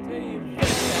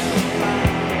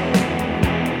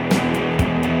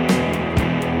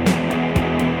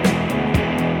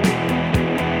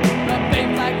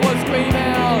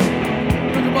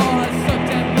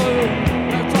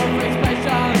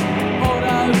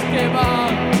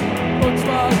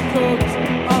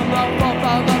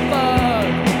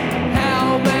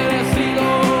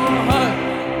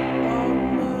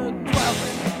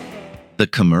 The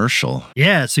commercial.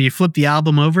 Yeah, so you flip the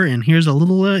album over and here's a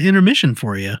little intermission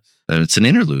for you. It's an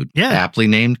interlude. Yeah. Aptly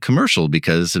named commercial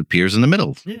because it appears in the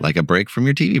middle, like a break from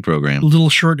your TV program. A little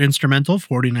short instrumental,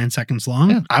 49 seconds long.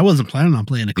 Yeah. I wasn't planning on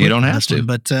playing a clip. You don't have to. One,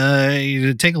 but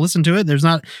take a listen to it. There's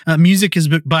not music is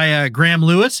by Graham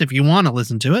Lewis if you want to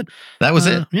listen to it. That was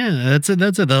it. Yeah, that's it.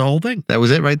 That's it. The whole thing. That was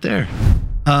it right there.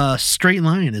 Straight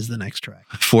Line is the next track.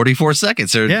 44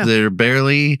 seconds. They're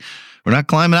barely We're not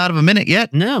climbing out of a minute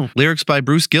yet. No. Lyrics by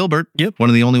Bruce Gilbert. Yep. One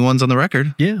of the only ones on the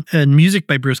record. Yeah. And music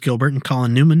by Bruce Gilbert and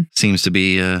Colin Newman. Seems to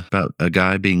be about a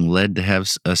guy being led to have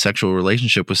a sexual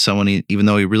relationship with someone even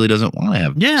though he really doesn't want to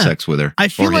have sex with her. I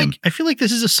feel like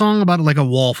this is a song about like a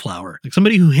wallflower, like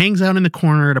somebody who hangs out in the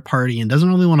corner at a party and doesn't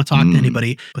really want to talk to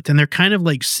anybody, but then they're kind of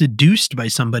like seduced by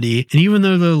somebody, and even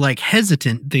though they're like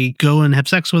hesitant, they go and have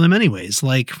sex with them anyways.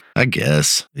 Like, I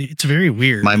guess it's very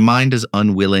weird. My mind is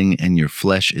unwilling and your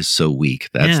flesh is so weak.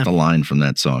 That's the line from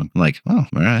that song. I'm like, oh,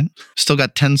 all right. Still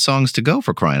got 10 songs to go,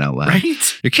 for crying out loud.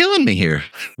 Right? You're killing me here.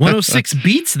 106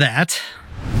 beats that.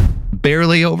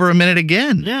 Barely over a minute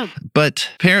again. Yeah. But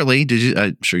apparently,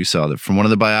 I'm sure you saw that from one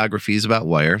of the biographies about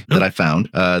Wire that I found,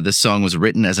 this song was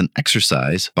written as an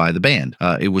exercise by the band.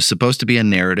 It was supposed to be a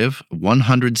narrative,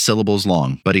 100 syllables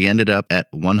long, but he ended up at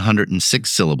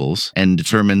 106 syllables and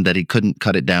determined that he couldn't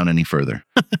cut it down any further.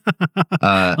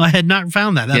 I had not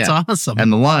found that. That's awesome.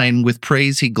 And the line, with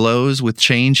praise he glows, with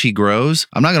change he grows.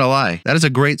 I'm not going to lie. That is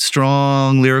a great,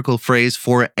 strong lyrical phrase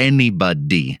for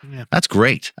anybody. Yeah. That's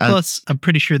great. Plus, I'm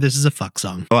pretty sure this is a fuck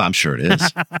song. Oh, I'm sure it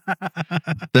is.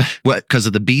 What? Because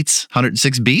of the beats?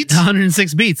 106 beats?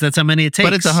 106 beats. That's how many it takes.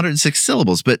 But it's 106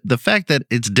 syllables. But the fact that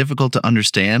it's difficult to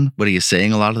understand what he is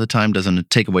saying a lot of the time doesn't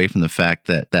take away from the fact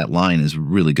that that line is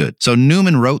really good. So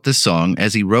Newman wrote this song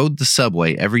as he rode the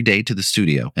subway every day to the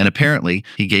studio. And apparently,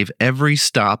 he gave every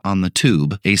stop on the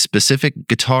tube a specific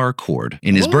guitar chord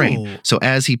in his brain. So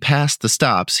as he passed the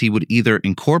stops, he would either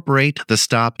incorporate the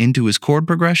stop into his chord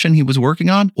progression he was working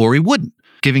on, or he wouldn't,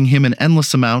 giving him an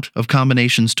endless amount of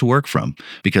combinations to work from,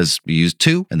 because you use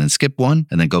 2 and then skip 1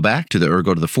 and then go back to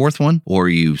go to the 4th one, or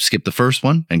you skip the 1st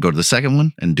one and go to the 2nd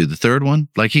one and do the 3rd one.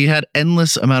 Like, he had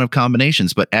endless amount of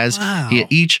combinations, but as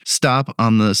each stop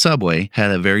on the subway had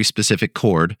a very specific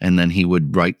chord, and then he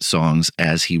would write songs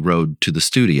as he rode to the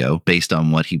studio based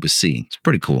on what he was seeing. It's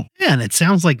pretty cool. Yeah, and it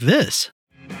sounds like this.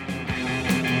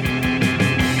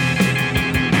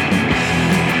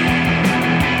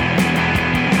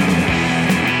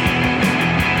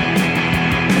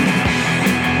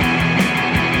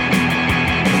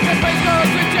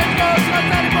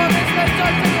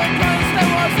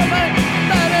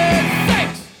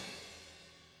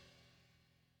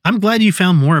 I'm glad you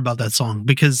found more about that song,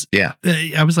 because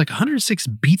I was like, 106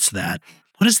 beats that.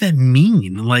 What does that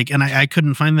mean? Like, and I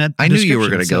couldn't find that. I knew you were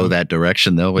going to go that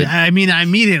direction, though. I mean, I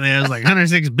was like,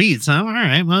 106 beats. All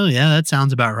right, well, yeah, that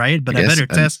sounds about right. But I better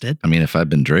test it. I mean, if I've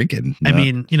been drinking, I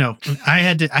mean, I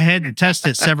had to test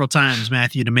it several times,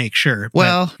 Matthew, to make sure.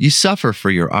 Well, you suffer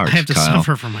for your art. I have to Kyle.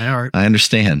 suffer for my art. I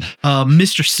understand.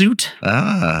 Mr. Suit.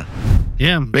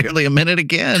 Yeah. Barely a minute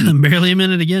again. Barely a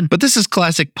minute again. But this is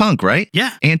classic punk, right?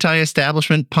 Yeah.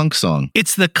 Anti-establishment punk song.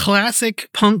 It's the classic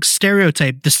punk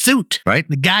stereotype, the suit. Right.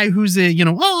 The guy who's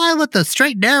I went the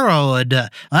straight narrow, and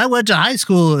I went to high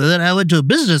school, and then I went to a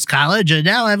business college, and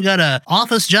now I've got an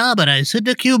office job, and I sit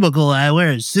in a cubicle, and I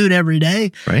wear a suit every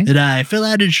day, right? And I fill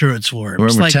out insurance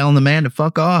forms. We're telling the man to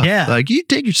fuck off. Yeah. Like, you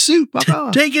take your suit, fuck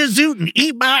off. Take your suit and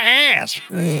eat my ass.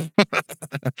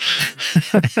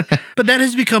 But that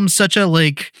has become such a,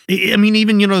 like, I mean,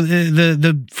 even,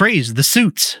 the phrase, the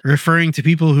suits, referring to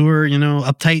people who are,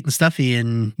 uptight and stuffy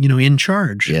and, in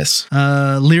charge. Yes.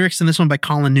 Lyrics in this one by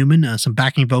Colin Newman, some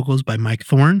backing vocals by Mike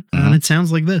Thorne, and it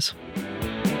sounds like this.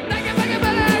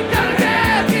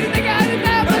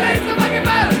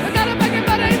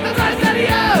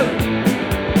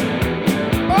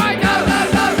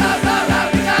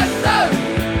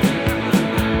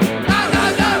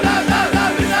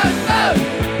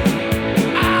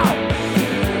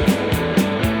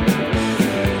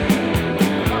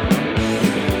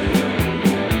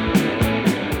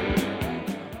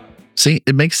 See,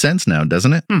 it makes sense now,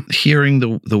 doesn't it?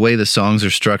 Hearing the way the songs are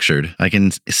structured, I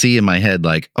can see in my head,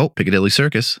 like, oh, Piccadilly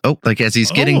Circus. Oh, like as he's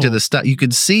getting to the stuff, you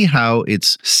could see how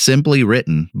it's simply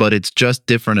written, but it's just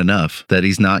different enough that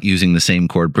he's not using the same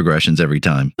chord progressions every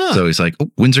time. So he's like, oh,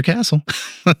 Windsor Castle.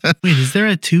 Wait, is there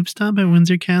a tube stop at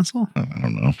Windsor Castle? I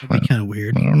don't know. That'd be kind of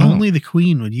weird. I don't know. Only the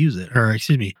Queen would use it. Or,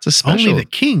 excuse me, it's a special, only the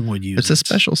King would use it. It's a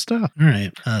special stop. All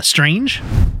right. Strange.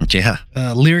 Yeah.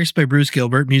 Lyrics by Bruce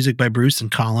Gilbert, music by Bruce and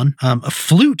Colin. A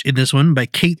flute in this one by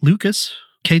Kate Lucas.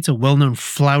 Kate's a well-known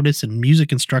flautist and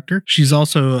music instructor. She's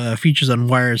also features on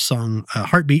Wire's song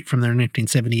Heartbeat from their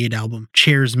 1978 album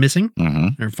Chairs Missing,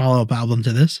 their follow-up album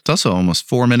to this. It's also almost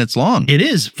 4 minutes long. It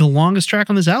is the longest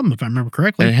track on this album, if I remember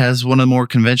correctly. It has one of the more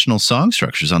conventional song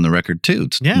structures on the record, too.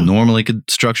 It's normally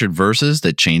structured verses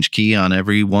that change key on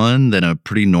every one, then a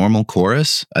pretty normal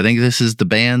chorus. I think this is the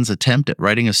band's attempt at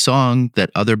writing a song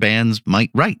that other bands might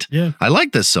write. Yeah. I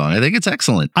like this song. I think it's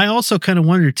excellent. I also kind of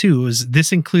wonder, too, was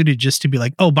this included just to be like,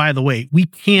 like, oh, by the way, we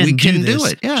can do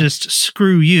this. it. Yeah. Just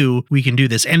screw you. We can do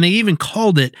this. And they even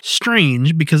called it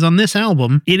Strange because on this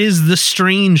album, it is the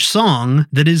strange song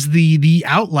that is the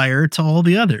outlier to all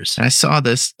the others. I saw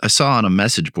on a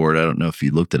message board, I don't know if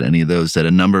you looked at any of those, that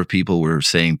a number of people were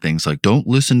saying things like, don't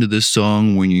listen to this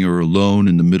song when you're alone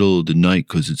in the middle of the night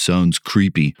because it sounds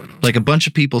creepy. Like a bunch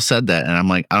of people said that, and I'm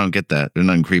like, I don't get that. There's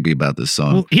nothing creepy about this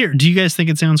song. Well, here, do you guys think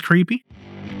it sounds creepy?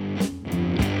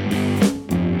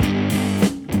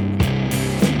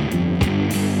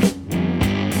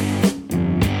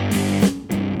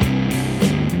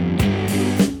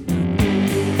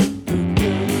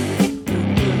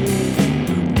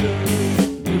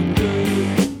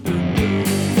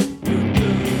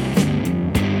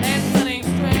 There's something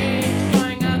strange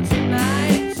going on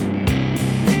tonight.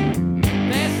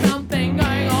 There's something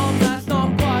going on that's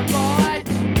not quite right.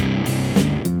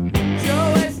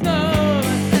 Joe is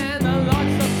nervous and the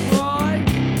lights are bright.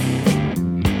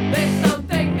 There's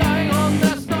something going on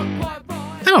that's not quite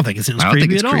right. I don't think it sounds I don't creepy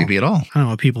think it's at all. creepy at all. I don't know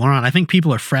what people are on. I think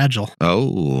people are fragile.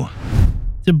 Oh,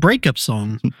 It's a breakup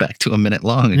song. back to a minute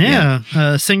long again.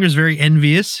 Yeah. Singer's very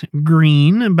envious,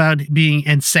 green about being,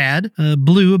 and sad,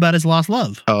 blue about his lost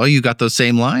love. Oh, you got those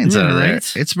same lines Yeah, out of there.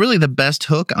 right? It's really the best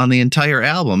hook on the entire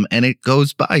album, and it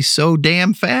goes by so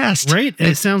damn fast. Right?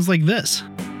 It sounds like this.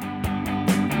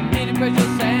 Needing pressure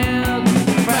sounds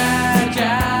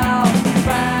fragile,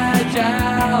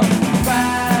 fragile,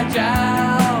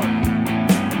 fragile.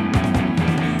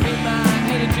 You're my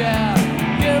energy,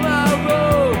 you're my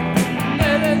road.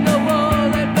 Letting the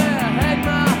world let me hang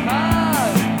my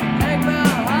heart, hang my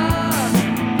heart.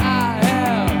 I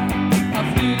have a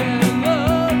feeling in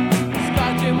love,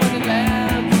 scratching when it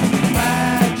lands.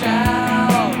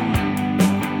 Fragile,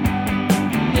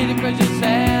 needing pressure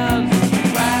sounds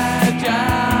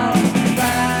fragile,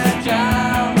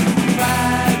 fragile,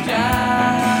 fragile.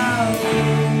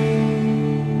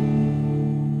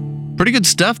 Pretty good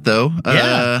stuff, though.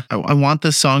 Yeah. I want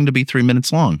this song to be 3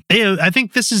 minutes long. Yeah, I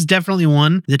think this is definitely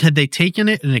one that had they taken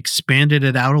it and expanded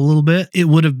it out a little bit, it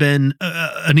would have been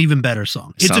an even better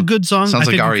song. It's a good song. Sounds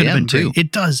I think like it could have R.E.M. been great. too.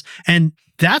 It does. And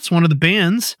that's one of the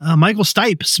bands, Michael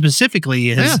Stipe specifically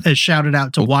has shouted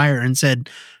out to Wire and said,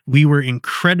 we were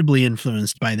incredibly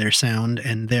influenced by their sound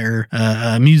and their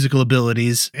musical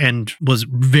abilities and was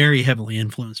very heavily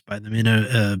influenced by them in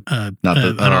an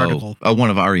article. One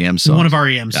of REM's songs. One of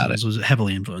REM's Got songs was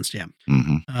heavily influenced, yeah.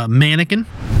 Mhm. Mannequin.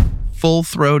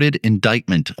 Full-throated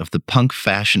indictment of the punk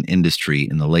fashion industry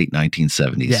in the late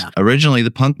 1970s. Yeah. Originally, the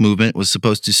punk movement was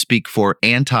supposed to speak for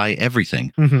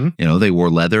anti-everything. Mm-hmm. You know, they wore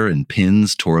leather and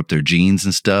pins, tore up their jeans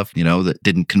and stuff, you know, that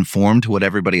didn't conform to what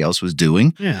everybody else was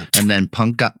doing. Yeah. And then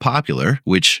punk got popular,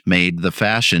 which made the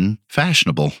fashion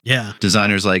fashionable. Yeah.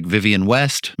 Designers like Vivienne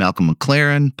West, Malcolm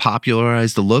McLaren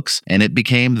popularized the looks, and it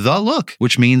became the look,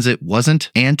 which means it wasn't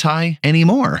anti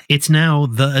anymore. It's now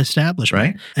the establishment.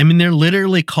 Right. I mean, they're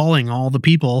literally calling all the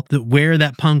people that wear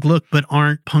that punk look but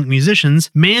aren't punk musicians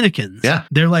mannequins. Yeah.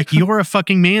 They're like, you're a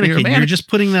fucking mannequin. You're mannequin. just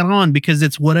putting that on because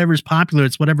it's whatever's popular.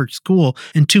 It's whatever's cool.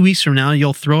 And 2 weeks from now,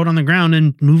 you'll throw it on the ground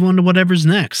and move on to whatever's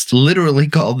next. Literally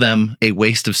called them a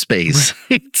waste of space.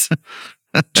 Right.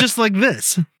 Just like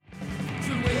this. Too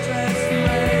interesting,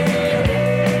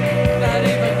 not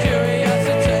even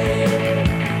curiosity.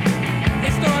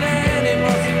 It's not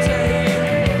animosity.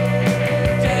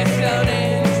 Just don't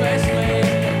interest me.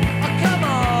 Oh, come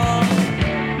on.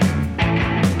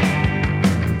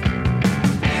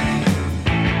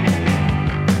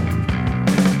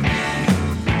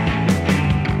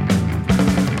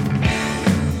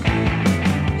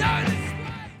 No disgrace.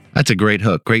 That's a great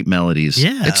hook, great melodies.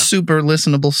 Yeah. It's super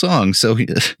listenable song. So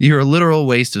you're a literal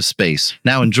waste of space.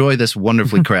 Now enjoy this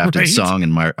wonderfully crafted Right. song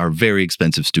in our very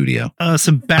expensive studio.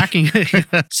 Some backing,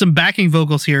 some backing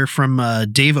vocals here from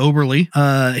Dave Oberly.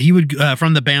 He would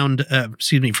from the band.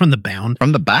 From the band.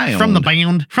 From the bio. From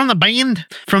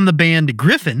the band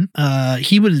Griffin.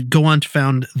 He would go on to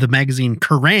found the magazine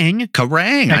Kerrang!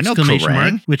 Kerrang! I know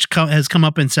Kerrang! Which has come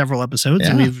up in several episodes,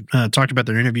 and Yeah. we've talked about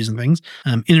their interviews and things.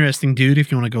 Interesting dude.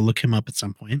 If you want to go look him up at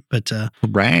some point, but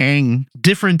Kerrang!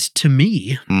 different to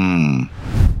me.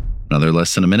 Another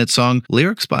less than a minute song.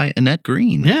 Lyrics by Annette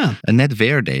Green. Yeah. Annette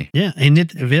Verde. Yeah,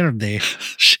 Annette Verde.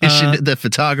 She did the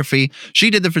photography. She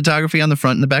did the photography on the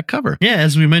front and the back cover. Yeah,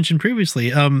 as we mentioned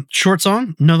previously. Short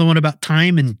song, another one about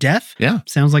time and death. Yeah.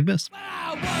 Sounds like this. I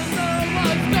wonder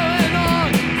what's going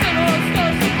on. Someone's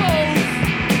still supposed.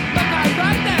 But I'm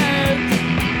right there.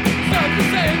 So to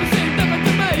say the same different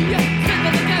to me. Sit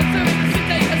on the cancer in the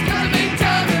city. It's gonna be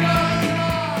terminal.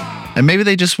 And maybe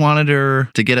they just wanted her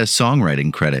to get a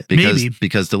songwriting credit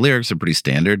because the lyrics are pretty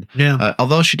standard. Yeah.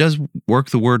 Although she does work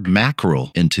the word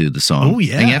mackerel into the song. Oh,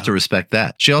 yeah. And you have to respect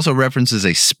that. She also references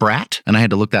a sprat, and I had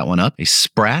to look that one up. A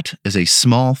sprat is a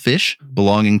small fish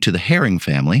belonging to the herring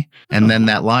family. And then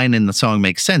that line in the song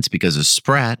makes sense because a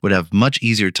sprat would have much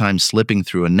easier time slipping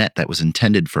through a net that was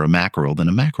intended for a mackerel than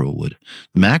a mackerel would.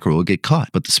 The mackerel would get caught,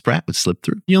 but the sprat would slip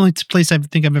through. The only place I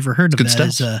think I've ever heard of Good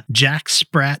that stuff. is Jack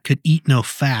Sprat could eat no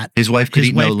fat. His wife could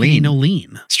eat no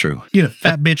lean. It's true. You had a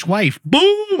fat bitch wife.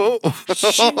 Boom!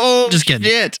 Just kidding.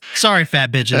 Shit. Sorry,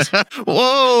 fat bitches.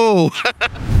 Whoa.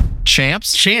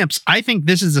 Champs? Champs. I think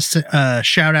this is a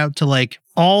shout out to like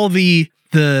all the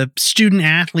student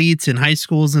athletes in high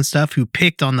schools and stuff who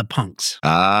picked on the punks.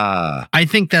 Ah. I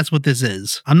think that's what this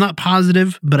is. I'm not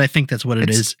positive, but I think that's what it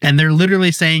is. And they're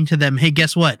literally saying to them, hey,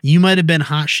 guess what? You might have been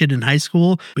hot shit in high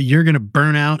school, but you're going to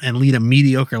burn out and lead a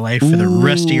mediocre life for the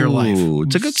rest of your life.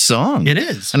 It's a good song. It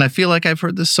is. And I feel like I've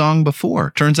heard this song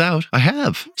before. Turns out I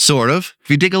have. Sort of. If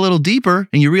you dig a little deeper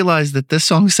and you realize that this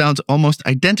song sounds almost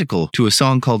identical to a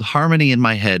song called Harmony in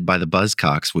My Head by the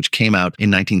Buzzcocks, which came out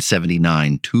in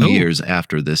 1979, 2 years after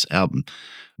this album.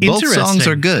 Both songs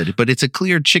are good, but it's a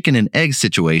clear chicken and egg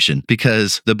situation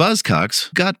because the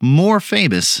Buzzcocks got more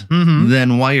famous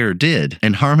than Wire did.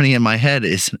 And Harmony in My Head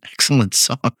is an excellent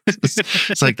song.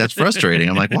 It's like, that's frustrating.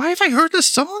 I'm like, why have I heard this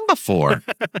song before?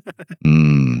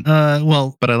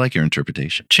 Well, but I like your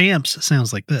interpretation. Champs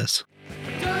sounds like this.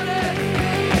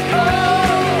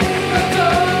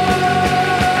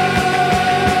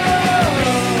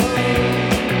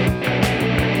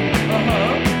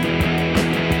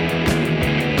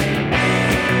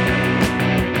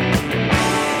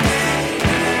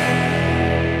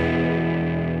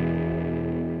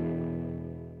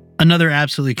 Another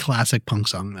absolutely classic punk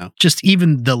song, though. Just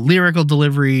even the lyrical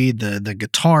delivery, the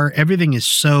guitar, everything is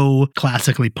so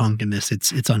classically punk in this.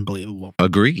 It's unbelievable.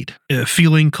 Agreed.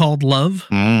 Feeling Called Love.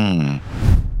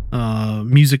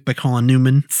 Music by Colin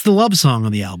Newman. It's the love song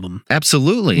of the album.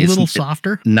 Absolutely. A little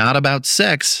softer. Not about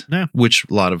sex, No. which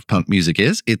a lot of punk music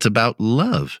is. It's about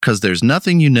love because there's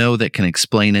nothing you know that can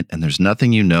explain it, and there's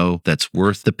nothing you know that's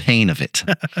worth the pain of it.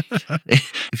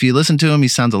 If you listen to him, he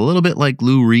sounds a little bit like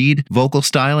Lou Reed vocal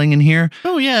styling in here.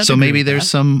 Oh, yeah. So maybe there's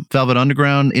some Velvet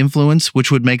Underground influence,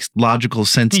 which would make logical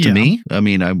sense to me. I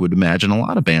mean, I would imagine a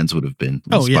lot of bands would have been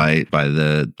by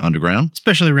the Underground.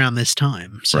 Especially around this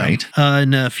time. So, right.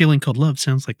 And Feeling Called Love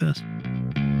sounds like this.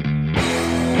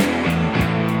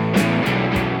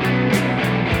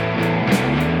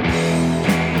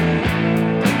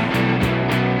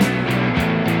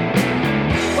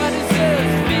 What is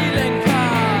this feeling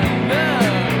called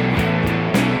love?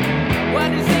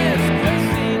 What is this,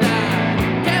 Christina?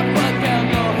 Can't work out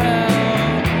no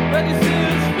hell. What is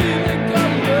this feeling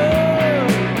called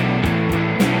love?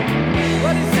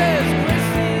 What is this,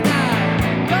 Christina?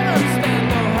 Don't understand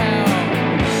no how.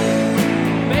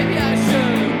 Maybe I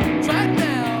should try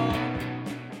now.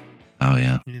 Oh,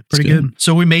 yeah. Pretty good.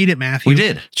 So we made it, Matthew. We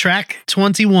did. Track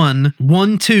 21,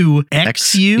 1-2,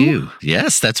 XU.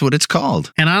 Yes, that's what it's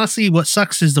called. And honestly, what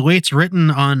sucks is the way it's written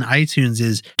on iTunes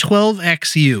is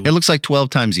 12XU. It looks like 12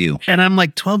 times you. And I'm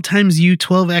like, 12 times U,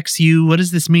 12XU. What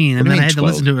does this mean? And What do then you I mean had to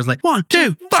 12? listen to it. It was like, 1,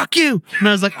 2, fuck you. And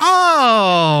I was like,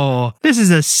 oh, this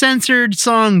is a censored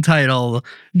song title,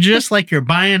 just like you're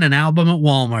buying an album at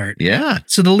Walmart. Yeah.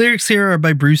 So the lyrics here are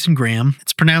by Bruce and Graham.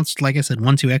 It's pronounced, like I said,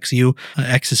 1-2-XU.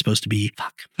 X is supposed to be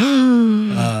fuck.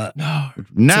 No.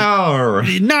 No,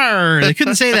 they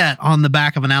couldn't say that on the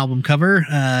back of an album cover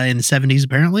in the 70s,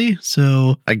 apparently.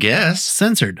 So I guess.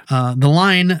 censored. The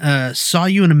line, saw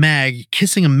you in a mag,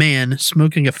 kissing a man,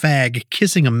 smoking a fag,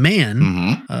 kissing a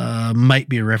man, might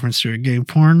be a reference to a gay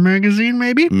porn magazine,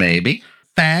 maybe. Maybe.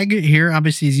 Fag here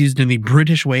obviously is used in the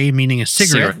British way, meaning a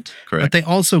cigarette. Correct. But they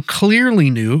also clearly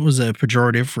knew it was a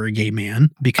pejorative for a gay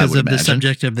man because of the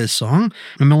subject of this song.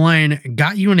 And the line,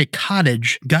 got you in a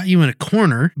cottage, got you in a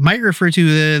corner, might refer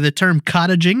to the term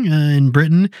cottaging in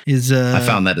Britain is I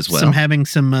found that as well. Having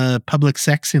some public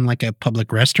sex in like a public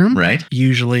restroom. Right.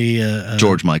 Usually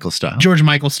George Michael style. George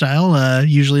Michael style,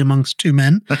 usually amongst two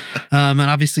men. And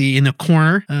obviously in a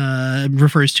corner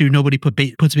refers to nobody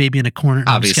puts baby in a corner.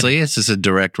 No, Obviously, this is a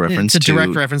direct reference it's a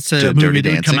direct reference to a movie Dirty that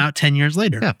would come Dancing. out 10 years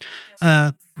later.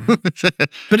 Yeah.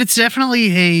 But it's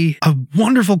definitely a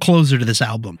wonderful closer to this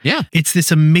album. Yeah. It's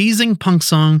this amazing punk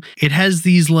song. It has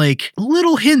these like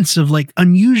little hints of like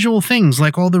unusual things,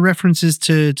 like all the references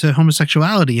to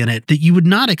homosexuality in it that you would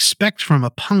not expect from a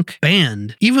punk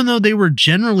band, even though they were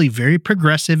generally very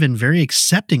progressive and very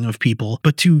accepting of people.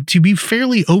 But to be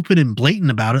fairly open and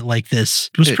blatant about it like this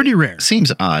was pretty rare.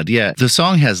 Seems odd. Yeah. The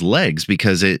song has legs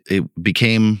because it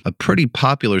became a pretty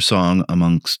popular song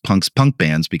amongst punk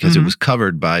bands because it was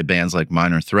covered by bands like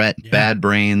Minor Threat, Bad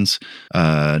Brains,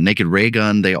 Naked Ray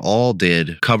Gun. They all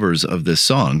did covers of this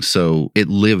song. So it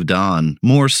lived on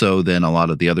more so than a lot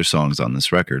of the other songs on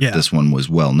this record. Yeah. This one was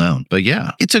well known. But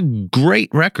yeah, it's a great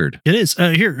record. It is.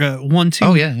 Here, 1, 2.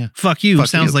 Oh, yeah. Fuck you. Fuck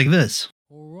Sounds you. like this.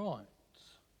 All right.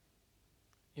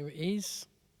 Here it is.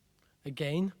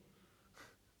 Again.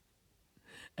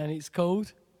 And it's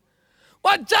called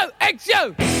 1, 2,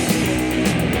 XU!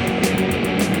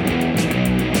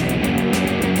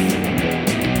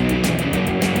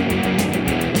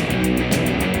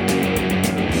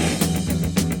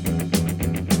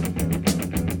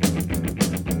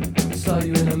 Saw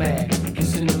you in a mag,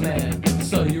 kissing a man.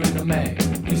 Saw you in a mag,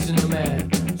 kissing a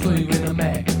man. Saw you in a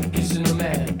mag, kissing a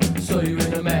man. Saw you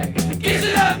in a mag,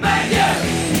 kissing a man, yeah!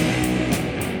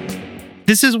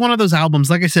 This is one of those albums,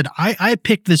 like I said, I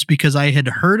picked this because I had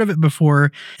heard of it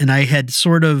before and I had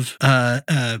sort of,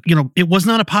 it was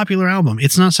not a popular album.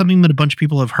 It's not something that a bunch of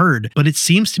people have heard, but it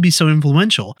seems to be so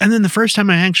influential. And then the first time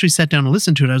I actually sat down to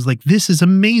listen to it, I was like, this is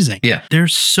amazing. Yeah.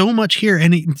 There's so much here.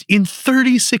 And in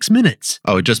 36 minutes,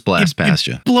 Oh, it just blasts past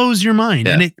you. blows your mind.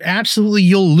 Yeah. And it absolutely,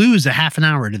 you'll lose a half an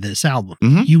hour to this album.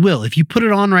 You will. If you put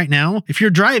it on right now, if you're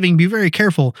driving, be very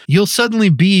careful. You'll suddenly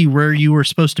be where you were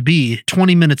supposed to be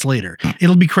 20 minutes later.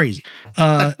 It'll be crazy.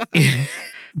 But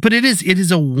it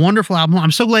is a wonderful album.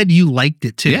 I'm so glad you liked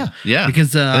it too. Yeah.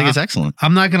 Because I think it's excellent.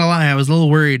 I'm not gonna lie, I was a little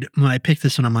worried when I picked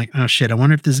this one. I'm like, oh shit, I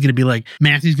wonder if this is gonna be like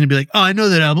Matthew's gonna be like, oh, I know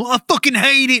that album. I fucking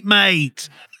hate it, mate.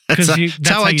 That's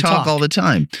how I you talk all the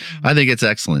time. I think it's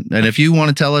excellent. And if you want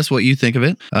to tell us what you think of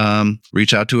it,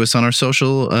 reach out to us on our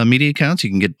social media accounts. You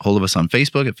can get hold of us on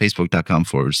Facebook at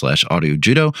facebook.com/audio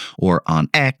judo, or on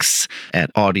X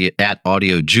at audio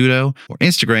judo, or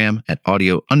Instagram at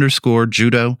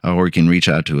audio_judo, or you can reach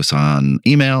out to us on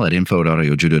email at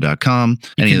info@audiojudo.com.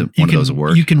 Any one of those will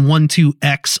work. You can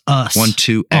 12X us.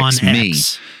 12X on me.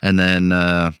 X. And then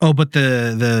But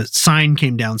the sign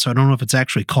came down, so I don't know if it's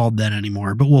actually called that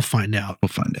anymore, but we'll find out.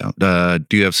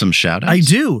 do you have some shout outs? I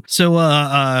do. So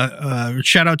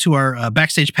shout out to our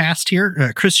backstage past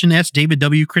here, Christian S, David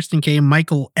W, Kristen K,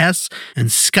 Michael S,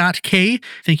 and Scott K.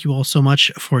 Thank you all so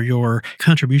much for your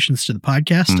contributions to the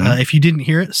podcast. If you didn't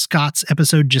hear it, Scott's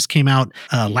episode just came out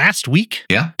last week.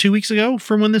 Yeah. 2 weeks ago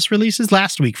from when this releases.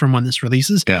 Last week from when this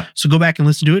releases. Yeah. So go back and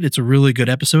listen to it. It's a really good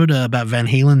episode about Van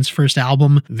Halen's first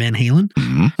album, Van Halen.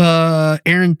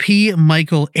 Aaron P,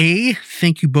 Michael A,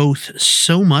 thank you both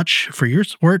so much for your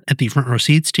support at the Front Row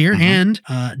Seats tier. And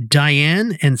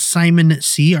Diane and Simon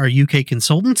C, our UK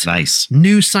consultants. Nice.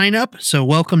 New sign up. So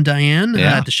welcome, Diane,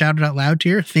 at the Shout It Out Loud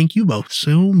tier. Thank you both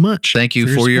so much. Thank you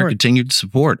for your support. continued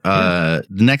support. The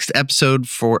next episode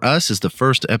for us is the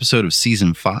first episode of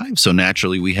season 5. So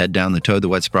naturally, we head down the Toad the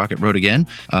Wet Sprocket road again.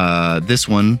 This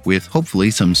one with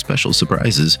hopefully some special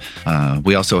surprises.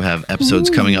 We also have episodes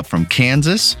coming up from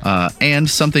Kansas, and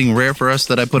something rare for us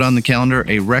that I put on the calendar,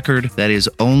 a record that is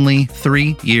only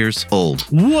 3 years old.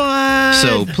 What?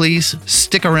 So please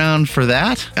stick around for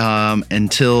that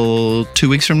until 2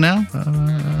 weeks from now.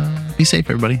 Be safe,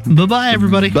 everybody. Bye-bye,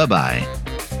 everybody. Bye-bye.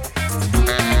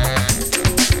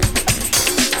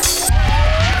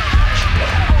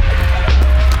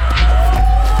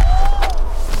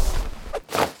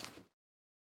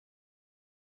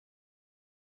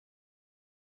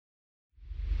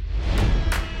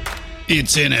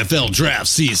 It's NFL draft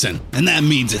season, and that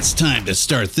means it's time to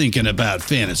start thinking about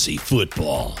fantasy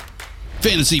football.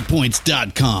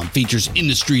 FantasyPoints.com features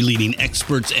industry-leading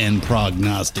experts and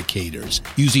prognosticators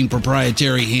using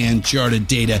proprietary hand-charted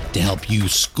data to help you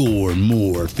score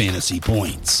more fantasy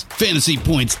points.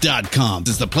 FantasyPoints.com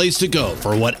is the place to go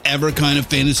for whatever kind of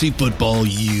fantasy football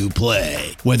you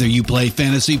play. Whether you play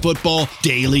fantasy football,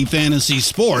 daily fantasy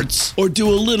sports, or do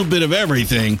a little bit of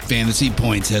everything, Fantasy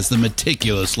Points has the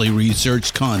meticulously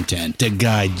researched content to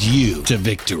guide you to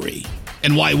victory.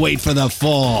 And why wait for the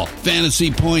fall? Fantasy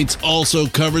Points also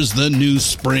covers the new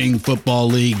spring football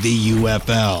league, the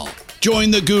UFL.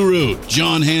 Join the guru,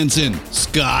 John Hansen,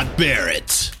 Scott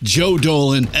Barrett, Joe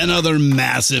Dolan, and other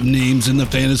massive names in the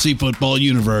fantasy football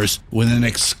universe with an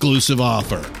exclusive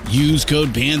offer. Use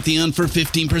code Pantheon for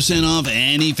 15% off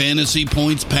any Fantasy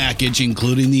Points package,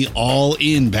 including the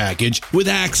all-in package, with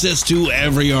access to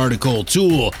every article,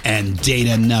 tool, and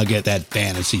data nugget that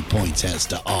Fantasy Points has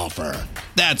to offer.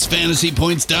 That's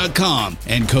fantasypoints.com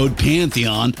and code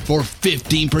Pantheon for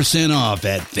 15% off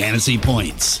at Fantasy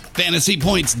Points.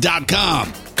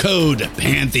 Fantasypoints.com, code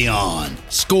Pantheon.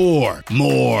 Score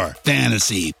more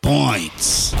fantasy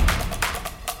points.